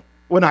sinning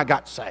when I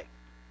got saved.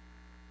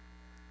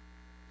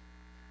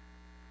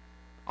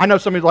 I know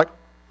somebody's like,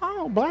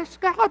 oh, bless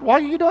God, why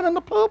are you doing in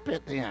the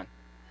pulpit then?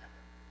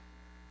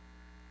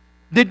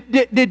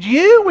 Did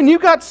you when you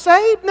got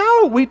saved?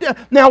 No.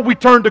 Now we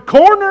turned a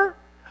corner.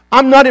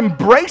 I'm not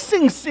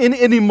embracing sin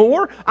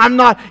anymore. I'm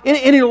not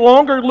any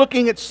longer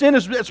looking at sin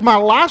as my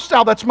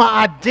lifestyle. That's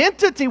my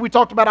identity. We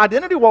talked about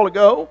identity a while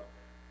ago.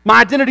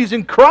 My identity is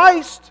in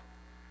Christ.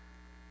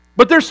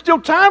 But there's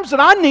still times that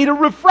I need a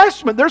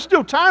refreshment. There's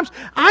still times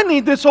I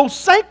need this whole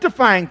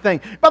sanctifying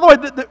thing. By the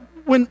way,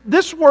 when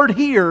this word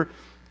here,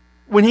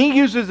 when he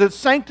uses it,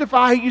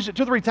 sanctify, he uses it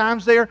 2 or 3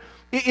 times there.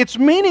 It's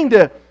meaning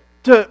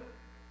to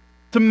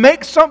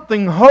make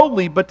something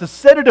holy, but to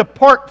set it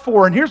apart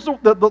for, and here's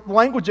the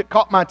language that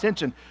caught my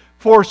attention,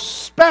 for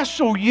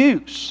special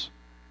use.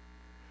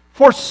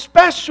 For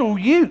special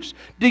use.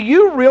 Do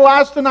you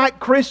realize tonight,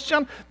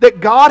 Christian, that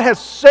God has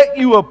set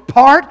you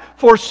apart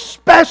for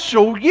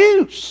special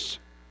use?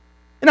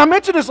 And I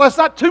mentioned this last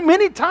night, too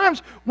many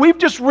times we've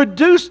just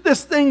reduced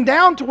this thing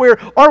down to where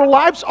our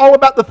life's all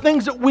about the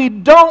things that we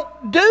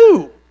don't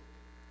do.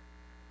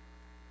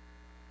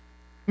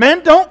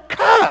 Man, don't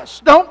cuss,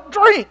 don't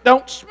drink,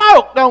 don't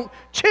smoke, don't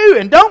chew,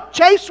 and don't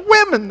chase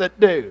women that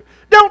do.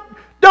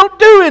 Don't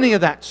do any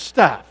of that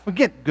stuff.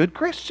 Again, good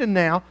Christian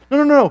now.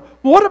 No.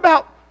 What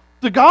about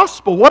the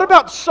gospel? What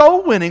about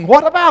soul winning?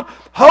 What about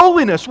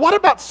holiness? What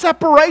about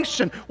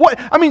separation?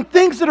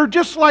 Things that are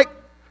just like,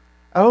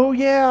 oh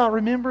yeah, I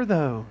remember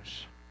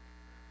those.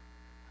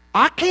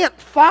 I can't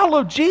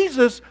follow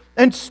Jesus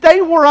and stay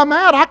where I'm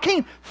at. I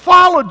can't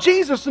follow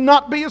Jesus and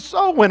not be a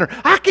soul winner.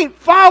 I can't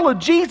follow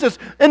Jesus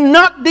and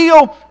not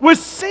deal with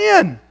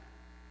sin.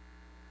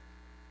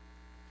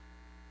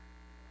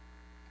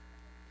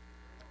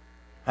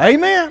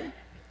 Amen.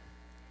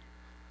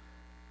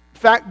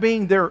 Fact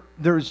being, there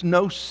is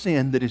no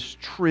sin that is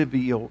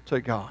trivial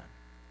to God.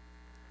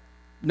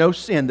 No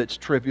sin that's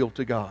trivial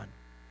to God.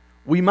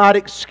 We might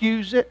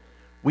excuse it.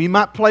 We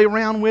might play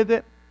around with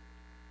it.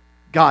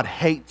 God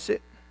hates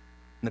it.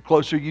 And the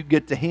closer you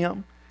get to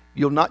Him,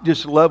 you'll not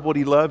just love what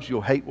He loves,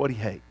 you'll hate what He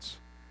hates.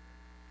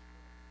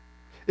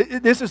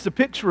 This is the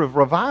picture of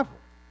revival.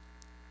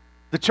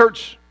 The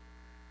church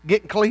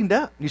getting cleaned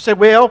up. You say,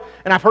 well,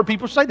 and I've heard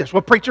people say this,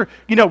 well, preacher,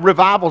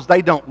 revivals,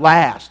 they don't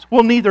last.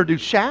 Well, neither do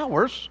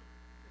showers.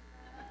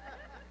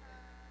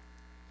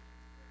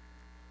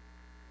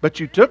 But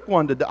you took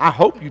one today. I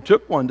hope you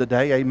took one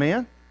today,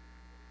 amen?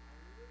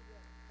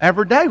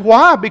 Every day.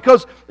 Why?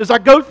 Because as I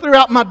go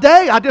throughout my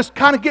day, I just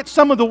kind of get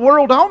some of the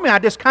world on me. I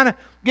just kind of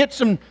get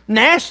some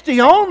nasty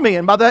on me.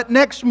 And by that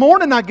next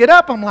morning I get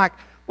up, I'm like,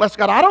 bless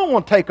God, I don't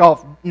want to take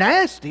off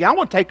nasty. I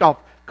want to take off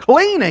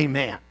clean,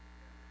 amen.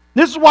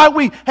 This is why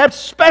we have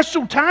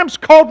special times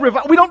called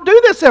revival. We don't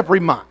do this every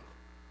month.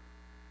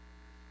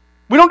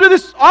 We don't do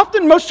this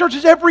often, most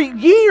churches, every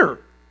year.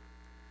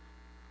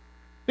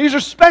 These are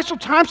special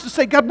times to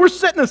say, God, we're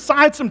setting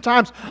aside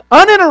sometimes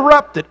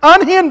uninterrupted,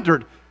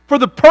 unhindered, for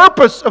the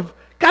purpose of,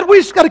 God, we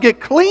just got to get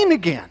clean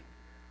again.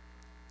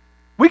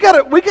 We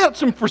got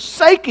some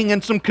forsaking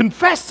and some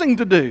confessing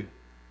to do.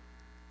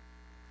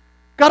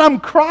 God, I'm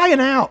crying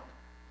out.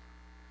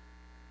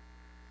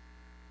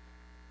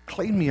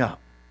 Clean me up.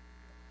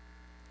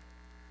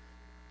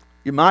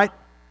 You might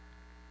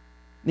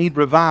need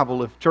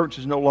revival if church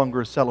is no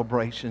longer a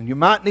celebration. You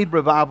might need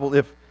revival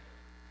if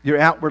you're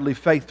outwardly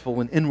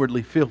faithful and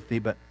inwardly filthy,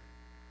 but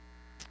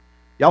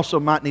you also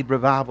might need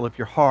revival if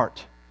your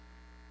heart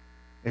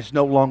is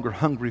no longer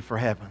hungry for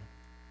heaven.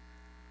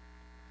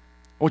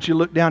 I want you to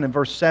look down in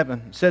verse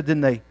 7. It said, then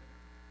they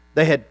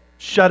had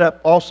shut up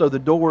also the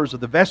doors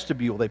of the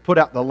vestibule. They put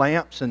out the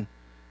lamps and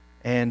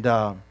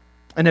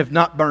have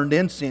not burned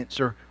incense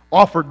or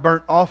offered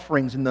burnt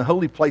offerings in the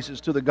holy places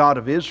to the God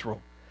of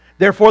Israel.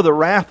 Therefore the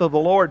wrath of the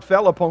Lord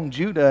fell upon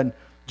Judah and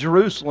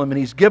Jerusalem, and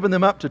He's given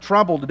them up to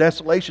trouble, to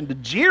desolation, to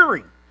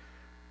jeering,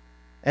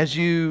 as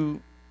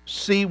you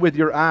see with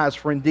your eyes.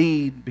 For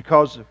indeed,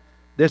 because of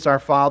this our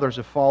fathers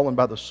have fallen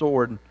by the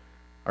sword, and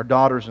our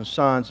daughters and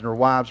sons and our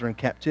wives are in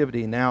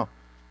captivity. And now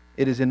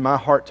it is in my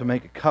heart to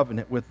make a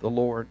covenant with the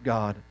Lord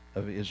God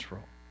of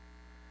Israel.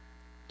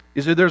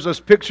 There's this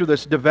picture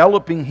that's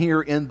developing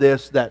here in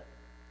this, that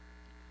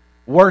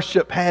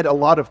worship had a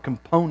lot of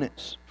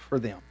components for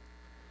them.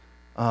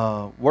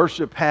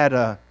 Worship had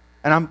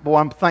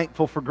I'm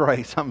thankful for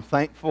grace. I'm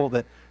thankful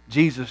that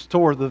Jesus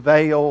tore the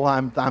veil.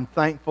 I'm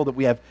thankful that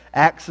we have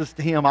access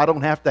to Him. I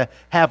don't have to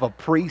have a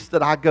priest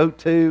that I go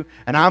to.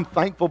 And I'm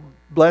thankful,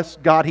 bless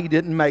God, He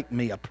didn't make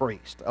me a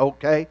priest,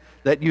 okay?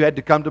 That you had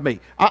to come to me.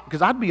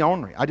 Because I'd be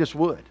ornery. I just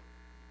would.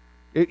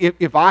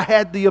 If I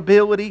had the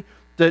ability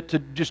to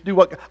just do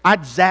what...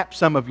 I'd zap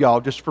some of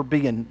y'all just for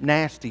being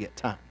nasty at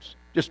times.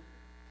 Just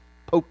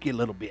poke you a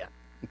little bit,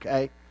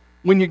 okay?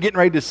 When you're getting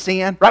ready to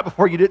sin, right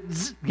before you did,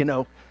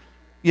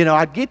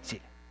 I'd get you.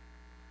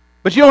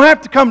 But you don't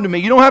have to come to me.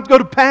 You don't have to go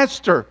to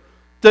pastor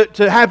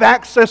to have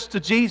access to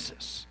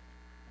Jesus.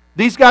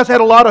 These guys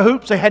had a lot of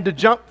hoops they had to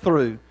jump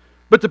through.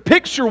 But the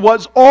picture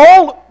was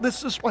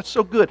this is what's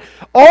so good.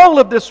 All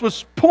of this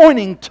was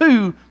pointing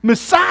to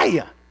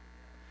Messiah.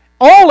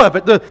 All of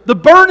it, the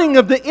burning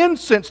of the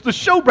incense, the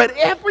showbread,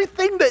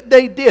 everything that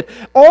they did,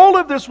 all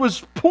of this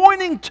was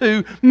pointing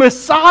to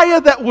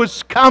Messiah that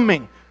was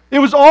coming. It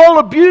was all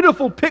a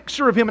beautiful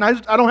picture of Him,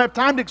 and I don't have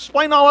time to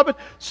explain all of it,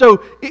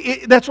 so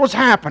that's what's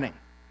happening.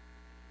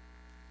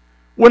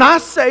 When I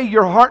say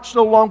your heart's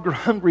no longer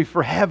hungry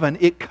for heaven,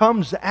 it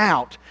comes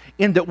out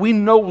in that we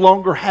no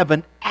longer have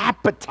an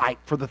appetite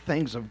for the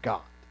things of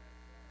God.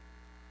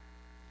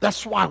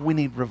 That's why we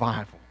need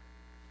revival.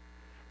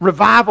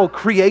 Revival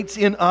creates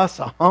in us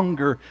a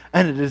hunger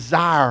and a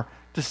desire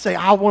to say,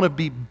 I want to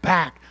be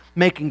back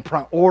making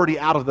priority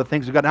out of the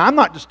things of God. Now, I'm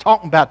not just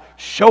talking about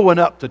showing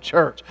up to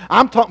church.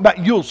 I'm talking about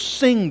you'll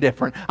sing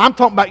different. I'm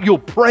talking about you'll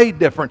pray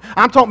different.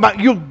 I'm talking about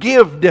you'll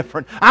give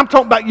different. I'm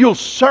talking about you'll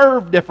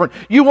serve different.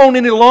 You won't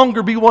any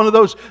longer be one of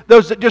those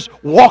that just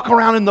walk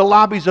around in the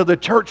lobbies of the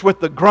church with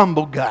the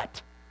grumble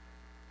gut.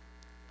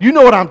 You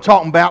know what I'm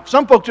talking about.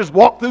 Some folks just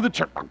walk through the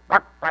church.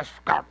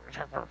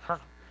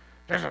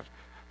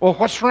 Well,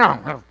 what's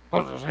wrong?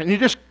 And you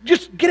just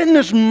get in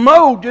this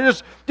mode. You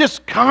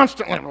just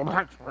constantly.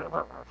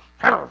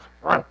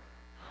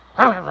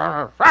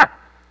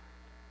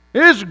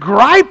 It is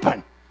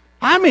griping.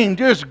 I mean,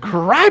 just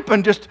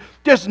griping,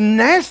 just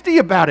nasty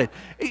about it.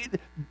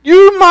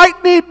 You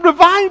might need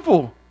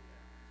revival.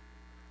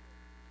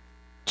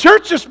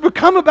 Church has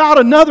become about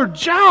another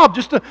job,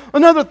 just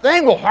another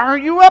thing. Well, how are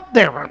you up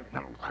there?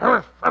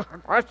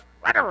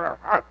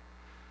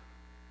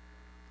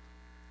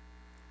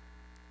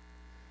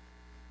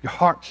 Your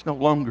heart's no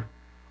longer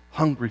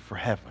hungry for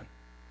heaven.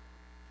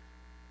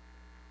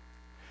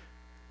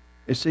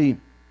 You see,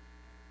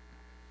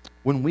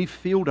 when we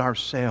filled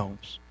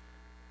ourselves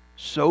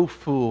so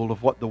full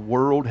of what the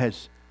world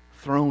has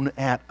thrown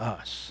at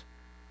us,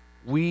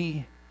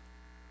 we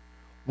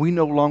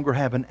no longer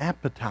have an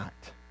appetite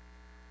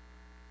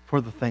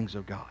for the things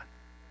of God.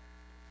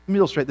 Let me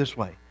illustrate this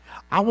way.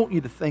 I want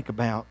you to think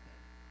about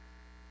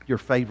your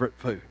favorite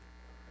food.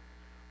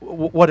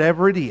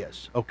 whatever it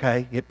is,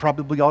 okay? It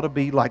probably ought to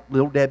be like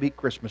Little Debbie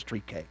Christmas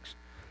tree cakes.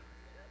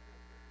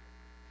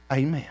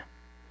 Amen.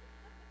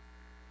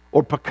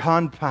 Or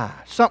pecan pie.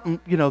 Something,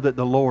 that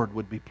the Lord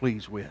would be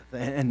pleased with.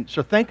 And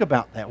so think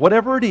about that.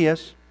 Whatever it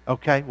is,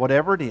 okay?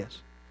 Whatever it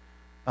is.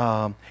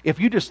 If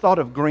you just thought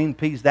of green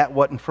peas, that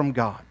wasn't from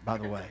God, by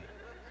the way.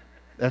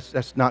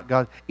 That's not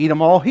God. Eat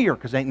them all here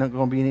because ain't not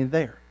going to be any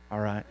there. All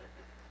right?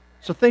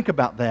 So think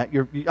about that.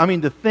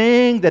 The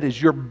thing that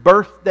is your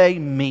birthday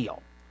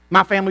meal.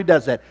 My family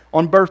does that.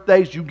 On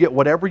birthdays, you get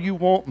whatever you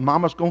want.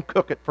 Mama's going to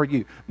cook it for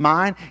you.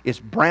 Mine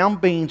is brown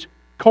beans,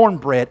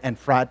 cornbread, and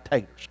fried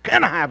taters.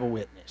 Can I have a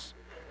witness?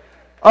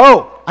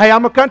 Oh, hey,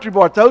 I'm a country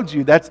boy. I told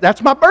you.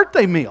 That's my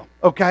birthday meal.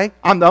 Okay?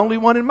 I'm the only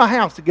one in my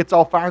house that gets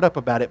all fired up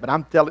about it. But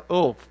I'm telling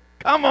you,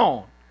 come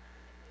on.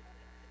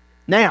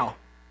 Now,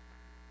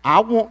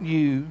 I want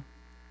you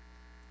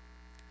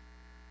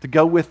to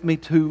go with me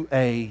to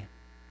a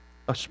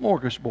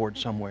smorgasbord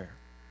somewhere.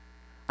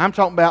 I'm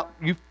talking about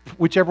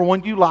whichever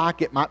one you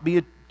like. It might be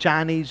a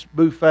Chinese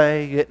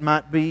buffet. It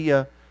might be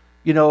a,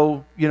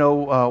 Golden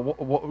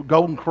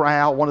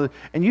Corral.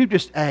 And you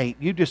just ate.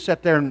 You just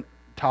sat there and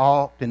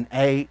talked and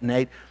ate and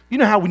ate. You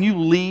know how when you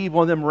leave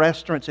one of them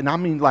restaurants, and I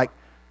mean like,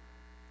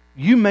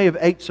 you may have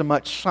ate so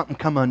much something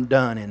come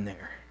undone in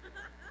there.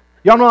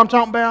 Y'all know what I'm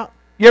talking about?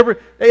 You ever?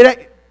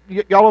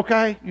 Y'all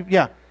okay?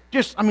 Yeah.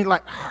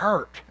 Like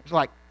hurt. It's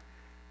like,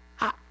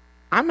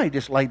 I may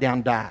just lay down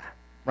and die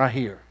right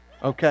here.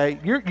 Okay?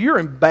 You're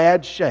in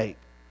bad shape.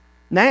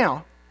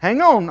 Now,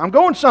 hang on. I'm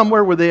going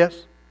somewhere with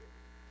this.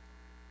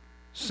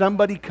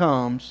 Somebody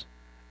comes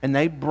and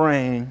they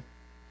bring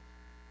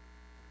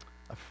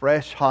a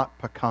fresh hot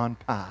pecan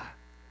pie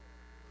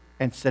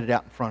and set it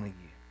out in front of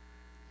you.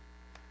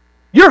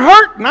 You're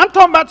hurting. I'm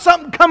talking about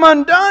something come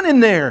undone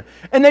in there.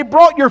 And they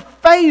brought your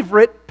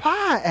favorite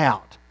pie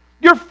out.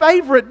 Your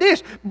favorite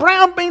dish.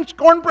 Brown beans,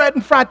 cornbread,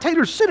 and fried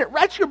taters. Sit it.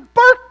 That's your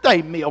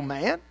birthday meal,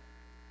 man.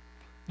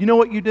 You know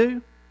what you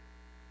do?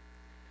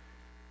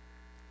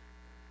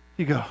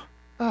 You go,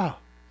 oh,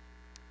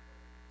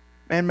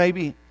 man,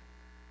 maybe,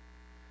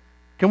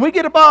 can we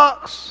get a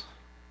box?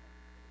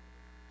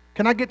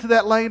 Can I get to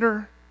that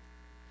later?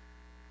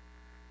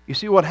 You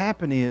see, what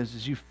happened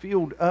is you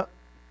filled up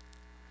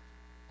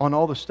on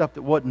all the stuff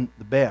that wasn't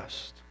the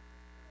best.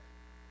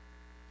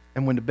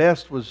 And when the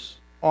best was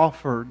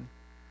offered,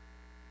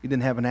 you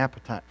didn't have an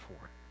appetite for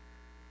it.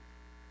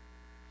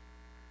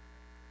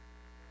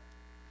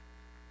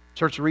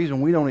 Church, the reason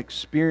we don't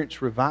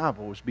experience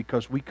revival is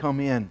because we come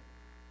in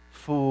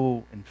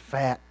full and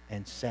fat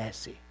and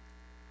sassy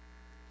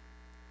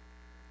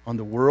on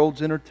the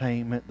world's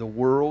entertainment, the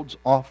world's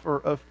offer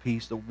of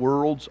peace, the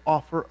world's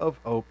offer of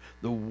hope,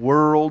 the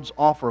world's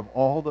offer of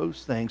all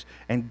those things.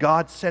 And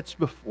God sets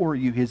before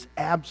you His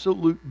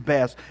absolute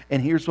best.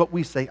 And here's what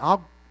we say,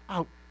 I'll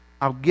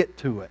get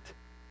to it.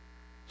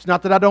 It's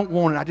not that I don't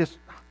want it.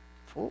 I'm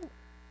full.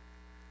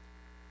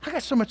 I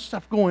got so much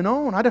stuff going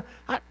on.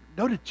 I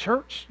go to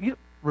church,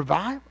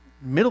 revival,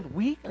 middle of the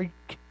week. Are you,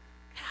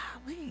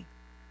 golly.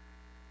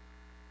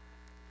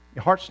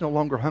 Your heart's no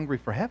longer hungry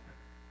for heaven.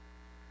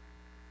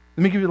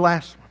 Let me give you the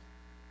last one.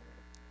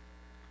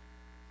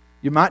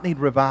 You might need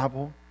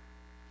revival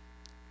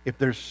if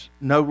there's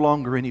no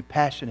longer any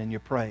passion in your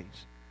praise.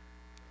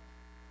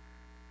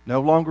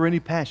 No longer any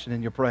passion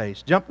in your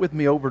praise. Jump with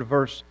me over to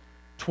verse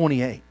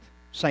 28,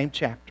 same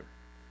chapter.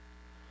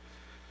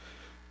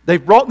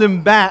 They've brought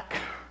them back.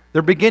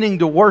 They're beginning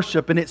to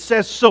worship, and it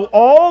says, so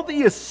all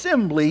the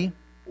assembly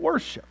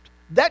worshiped.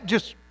 That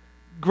just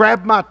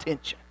grabbed my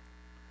attention.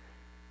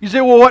 You say,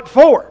 well, what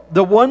for?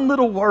 The one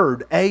little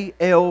word,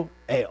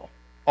 A-L-L,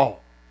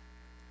 all.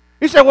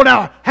 You say, well,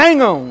 now,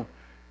 hang on.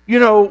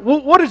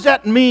 What does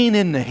that mean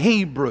in the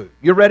Hebrew?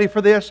 You ready for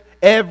this?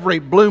 Every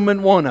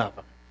blooming one of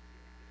them.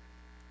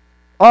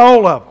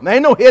 All of them. There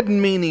ain't no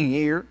hidden meaning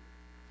here.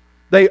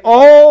 They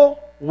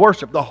all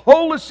worship. The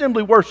whole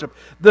assembly worshiped.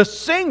 The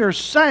singers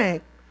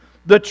sang.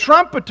 The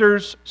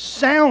trumpeters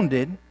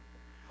sounded.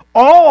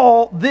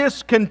 All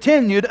this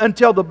continued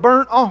until the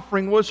burnt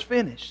offering was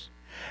finished.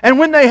 And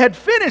when they had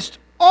finished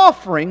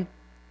offering,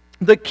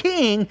 the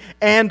king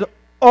and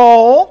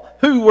all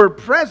who were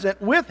present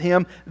with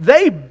him,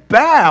 they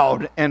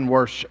bowed and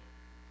worshiped.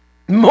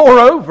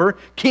 Moreover,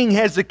 King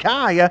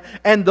Hezekiah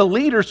and the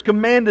leaders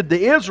commanded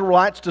the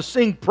Israelites to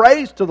sing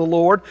praise to the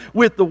Lord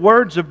with the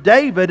words of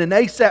David and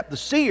Asaph the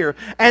seer,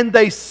 and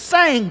they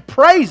sang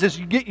praises,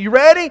 you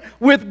ready?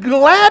 With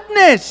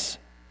gladness.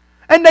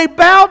 And they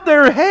bowed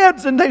their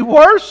heads and they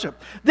worshiped.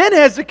 Then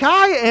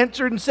Hezekiah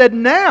answered and said,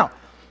 now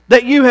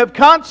that you have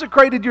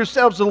consecrated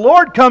yourselves to the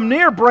Lord, come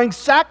near, bring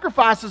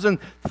sacrifices and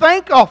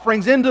thank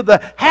offerings into the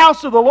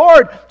house of the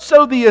Lord.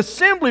 So the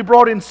assembly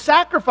brought in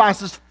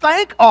sacrifices,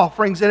 thank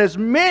offerings, and as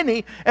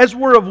many as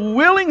were of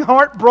willing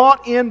heart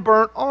brought in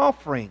burnt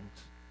offerings.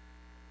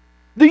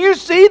 Do you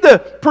see the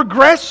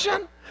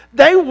progression?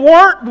 They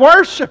weren't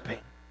worshiping.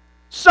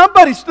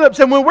 Somebody stood up and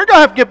said, well, we're going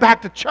to have to get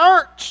back to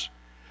church.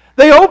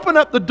 They open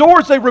up the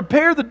doors, they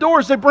repair the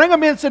doors, they bring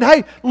them in and said,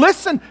 hey,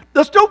 listen,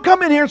 let's don't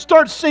come in here and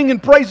start singing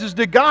praises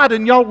to God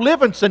and y'all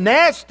living so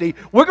nasty.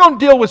 We're going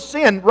to deal with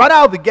sin right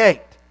out of the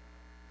gate.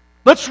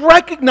 Let's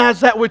recognize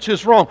that which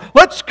is wrong.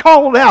 Let's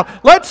call it out.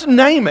 Let's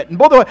name it. And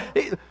by the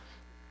way,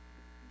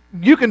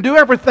 you can do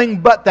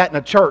everything but that in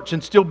a church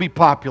and still be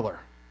popular.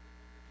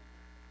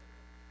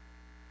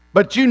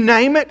 But you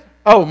name it,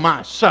 oh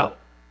my soul.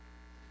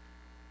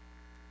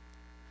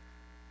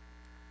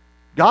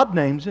 God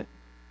names it.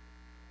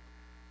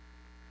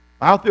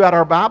 All throughout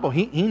our Bible,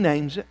 He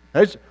names it.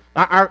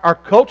 Our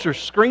culture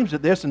screams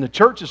at this, and the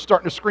church is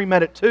starting to scream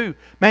at it too.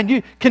 Man,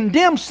 you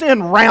condemn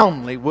sin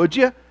roundly, would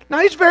you? No,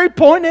 He's very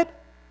pointed.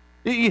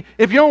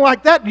 If you don't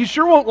like that, you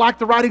sure won't like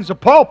the writings of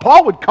Paul.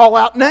 Paul would call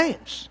out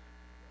names.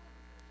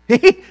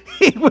 He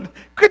would.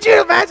 Could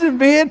you imagine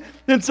being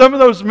in some of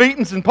those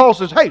meetings and Paul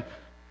says, hey,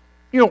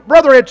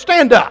 Brother Ed,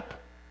 stand up.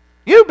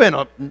 You've been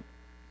a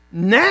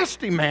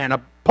nasty man,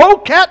 a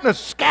polecat and a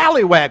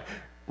scallywag.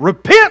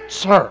 Repent,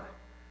 sir.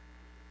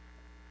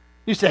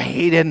 You say,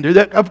 he didn't do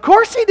that. Of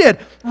course he did.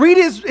 Read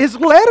his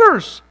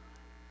letters.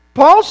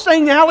 Paul's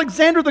saying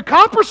Alexander the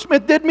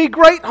coppersmith did me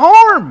great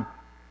harm.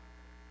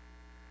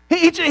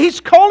 He's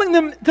calling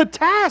them to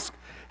task.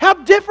 How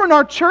different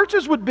our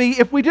churches would be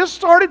if we just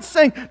started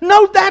saying,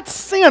 no, that's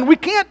sin. We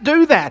can't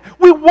do that.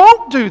 We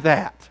won't do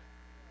that.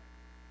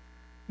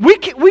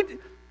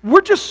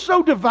 We're just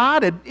so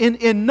divided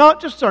in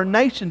not just our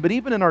nation, but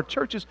even in our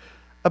churches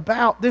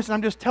about this. And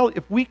I'm just telling you,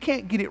 if we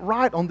can't get it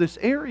right on this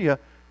area,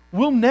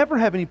 we'll never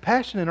have any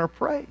passion in our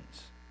praise.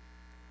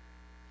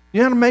 You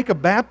know how to make a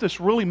Baptist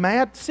really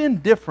mad? Sin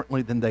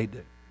differently than they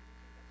do.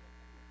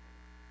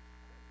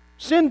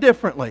 Sin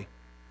differently.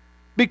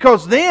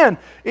 Because then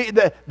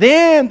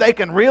they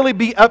can really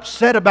be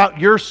upset about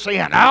your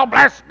sin. Oh,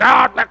 bless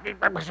God.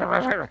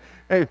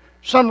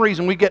 Some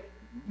reason we get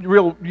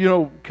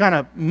real, kind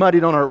of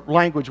muddied on our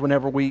language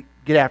whenever we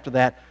get after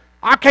that.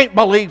 I can't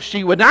believe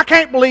she would. And I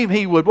can't believe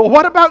he would. Well,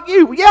 what about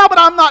you? Yeah, but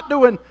I'm not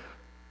doing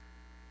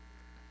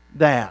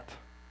that.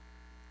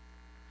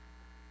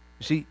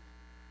 You see,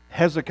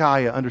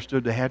 Hezekiah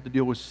understood they had to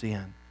deal with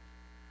sin.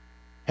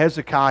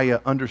 Hezekiah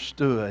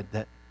understood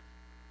that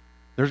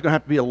there's going to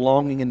have to be a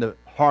longing in the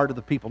heart of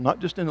the people, not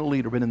just in the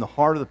leader, but in the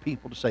heart of the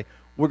people to say,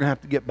 we're going to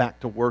have to get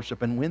back to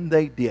worship. And when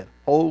they did,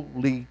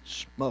 holy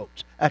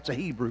smokes, that's a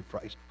Hebrew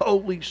phrase,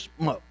 holy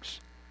smokes,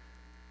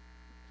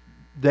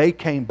 they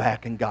came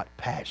back and got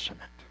passionate.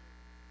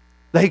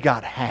 They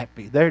got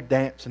happy. They're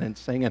dancing and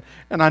singing.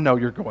 And I know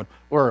you're going,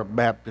 we're a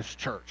Baptist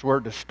church. We're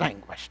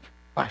distinguished.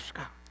 Bless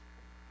God.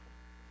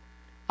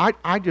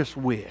 I just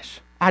wish,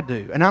 I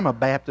do, and I'm a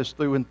Baptist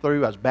through and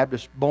through. I was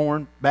Baptist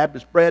born,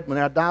 Baptist bred. When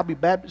I die, I'll be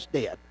Baptist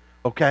dead.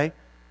 Okay?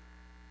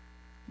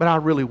 But I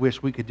really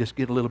wish we could just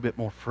get a little bit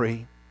more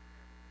free.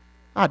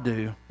 I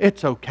do.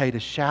 It's okay to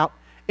shout.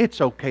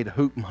 It's okay to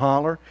hoot and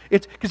holler.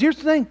 Because here's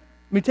the thing.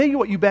 Let me tell you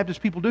what you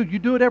Baptist people do. You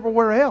do it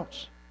everywhere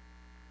else.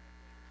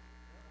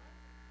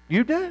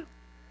 You do.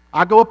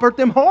 I go up at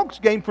them Hogs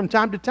game from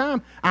time to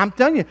time. I'm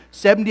telling you,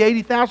 70,000,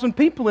 80,000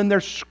 people in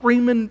there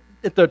screaming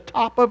at the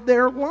top of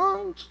their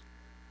lungs.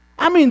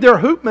 I mean, they're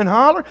hooting and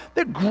hollering.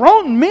 They're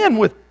grown men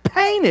with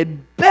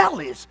painted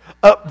bellies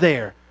up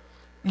there,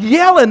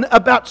 yelling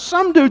about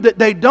some dude that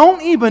they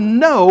don't even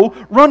know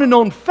running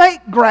on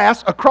fake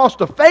grass across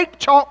the fake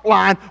chalk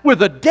line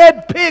with a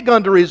dead pig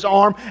under his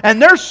arm,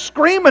 and they're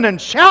screaming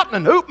and shouting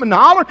and hooting and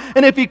hollering,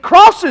 and if he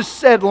crosses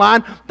said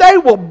line, they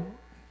will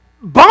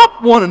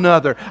bump one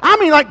another. I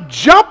mean, like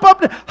jump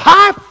up,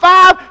 high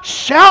five,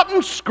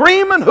 shouting,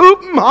 screaming,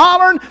 hooting,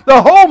 hollering,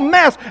 the whole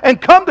mess,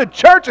 and come to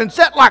church and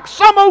sit like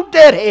some old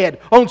deadhead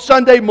on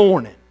Sunday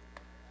morning.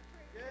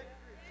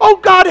 Oh,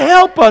 God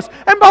help us.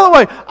 And by the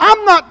way,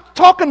 I'm not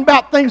talking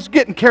about things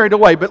getting carried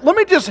away, but let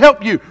me just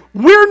help you.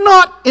 We're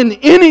not in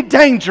any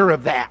danger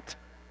of that.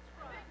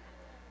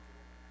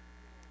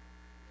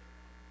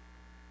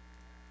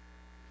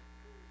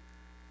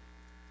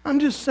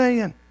 I'm just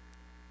saying,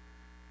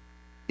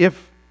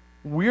 if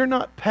we're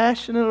not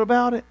passionate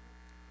about it,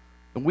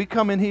 and we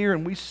come in here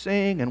and we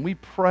sing and we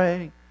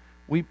pray,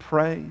 we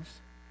praise,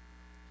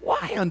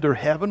 why under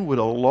heaven would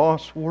a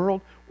lost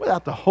world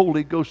without the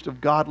Holy Ghost of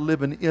God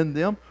living in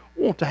them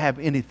want to have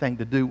anything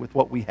to do with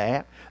what we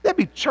have? There'd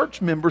be church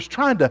members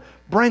trying to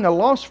bring a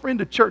lost friend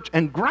to church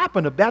and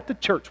griping about the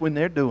church when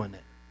they're doing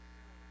it.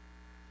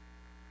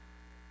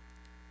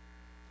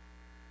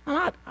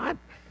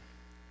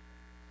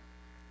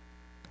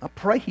 I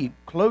pray He'd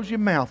close your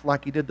mouth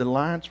like He did the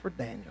lions for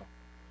Daniel.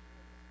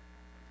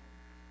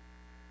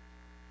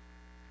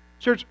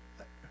 Church,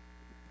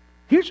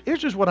 here's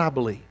just what I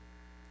believe.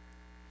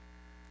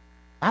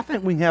 I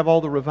think we can have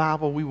all the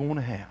revival we want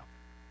to have.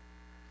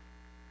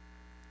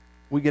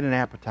 We get an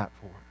appetite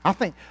for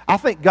it. I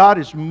think God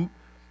is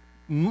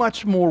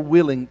much more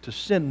willing to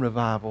send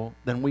revival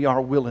than we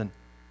are willing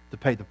to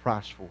pay the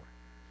price for it.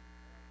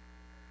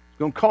 It's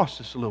going to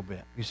cost us a little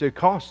bit. You say it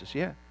costs us,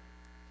 yeah.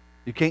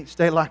 You can't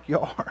stay like you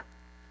are.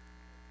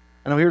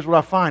 And here's what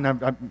I find.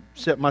 I'm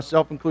set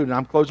myself included.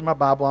 I'm closing my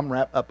Bible. I'm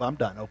wrapped up. I'm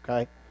done,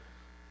 okay?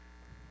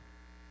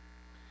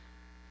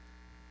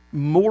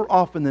 more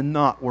often than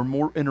not, we're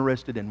more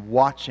interested in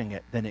watching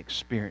it than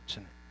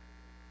experiencing it.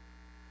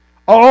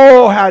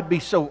 Oh, how it'd be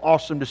so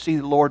awesome to see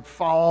the Lord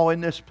fall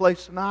in this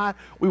place tonight.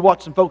 We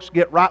watch some folks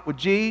get right with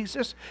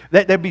Jesus.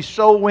 There'd be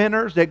soul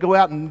winners that go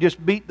out and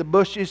just beat the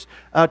bushes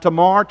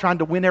tomorrow, trying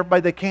to win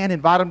everybody they can,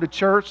 invite them to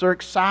church. They're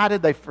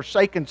excited. They've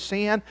forsaken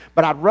sin.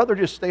 But I'd rather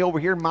just stay over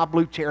here in my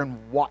blue chair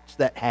and watch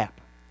that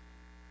happen.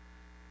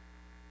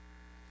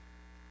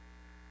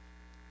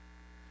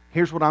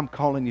 Here's what I'm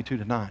calling you to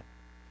tonight.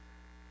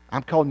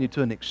 I'm calling you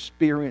to an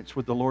experience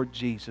with the Lord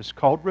Jesus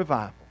called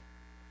revival,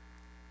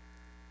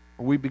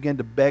 where we begin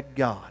to beg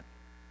God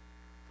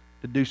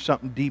to do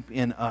something deep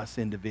in us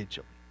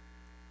individually.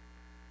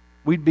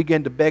 We'd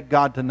begin to beg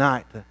God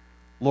tonight to,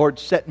 Lord,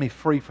 set me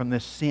free from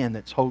this sin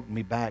that's holding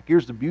me back.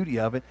 Here's the beauty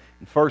of it.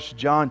 In 1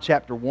 John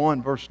chapter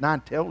 1, verse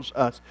 9 tells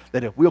us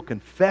that if we'll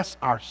confess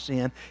our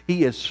sin,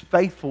 He is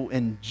faithful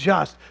and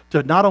just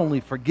to not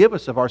only forgive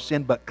us of our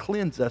sin, but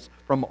cleanse us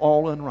from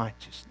all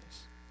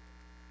unrighteousness.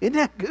 Isn't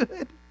that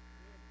good?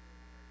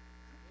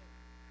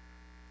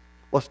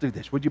 Let's do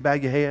this. Would you bow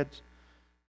your heads?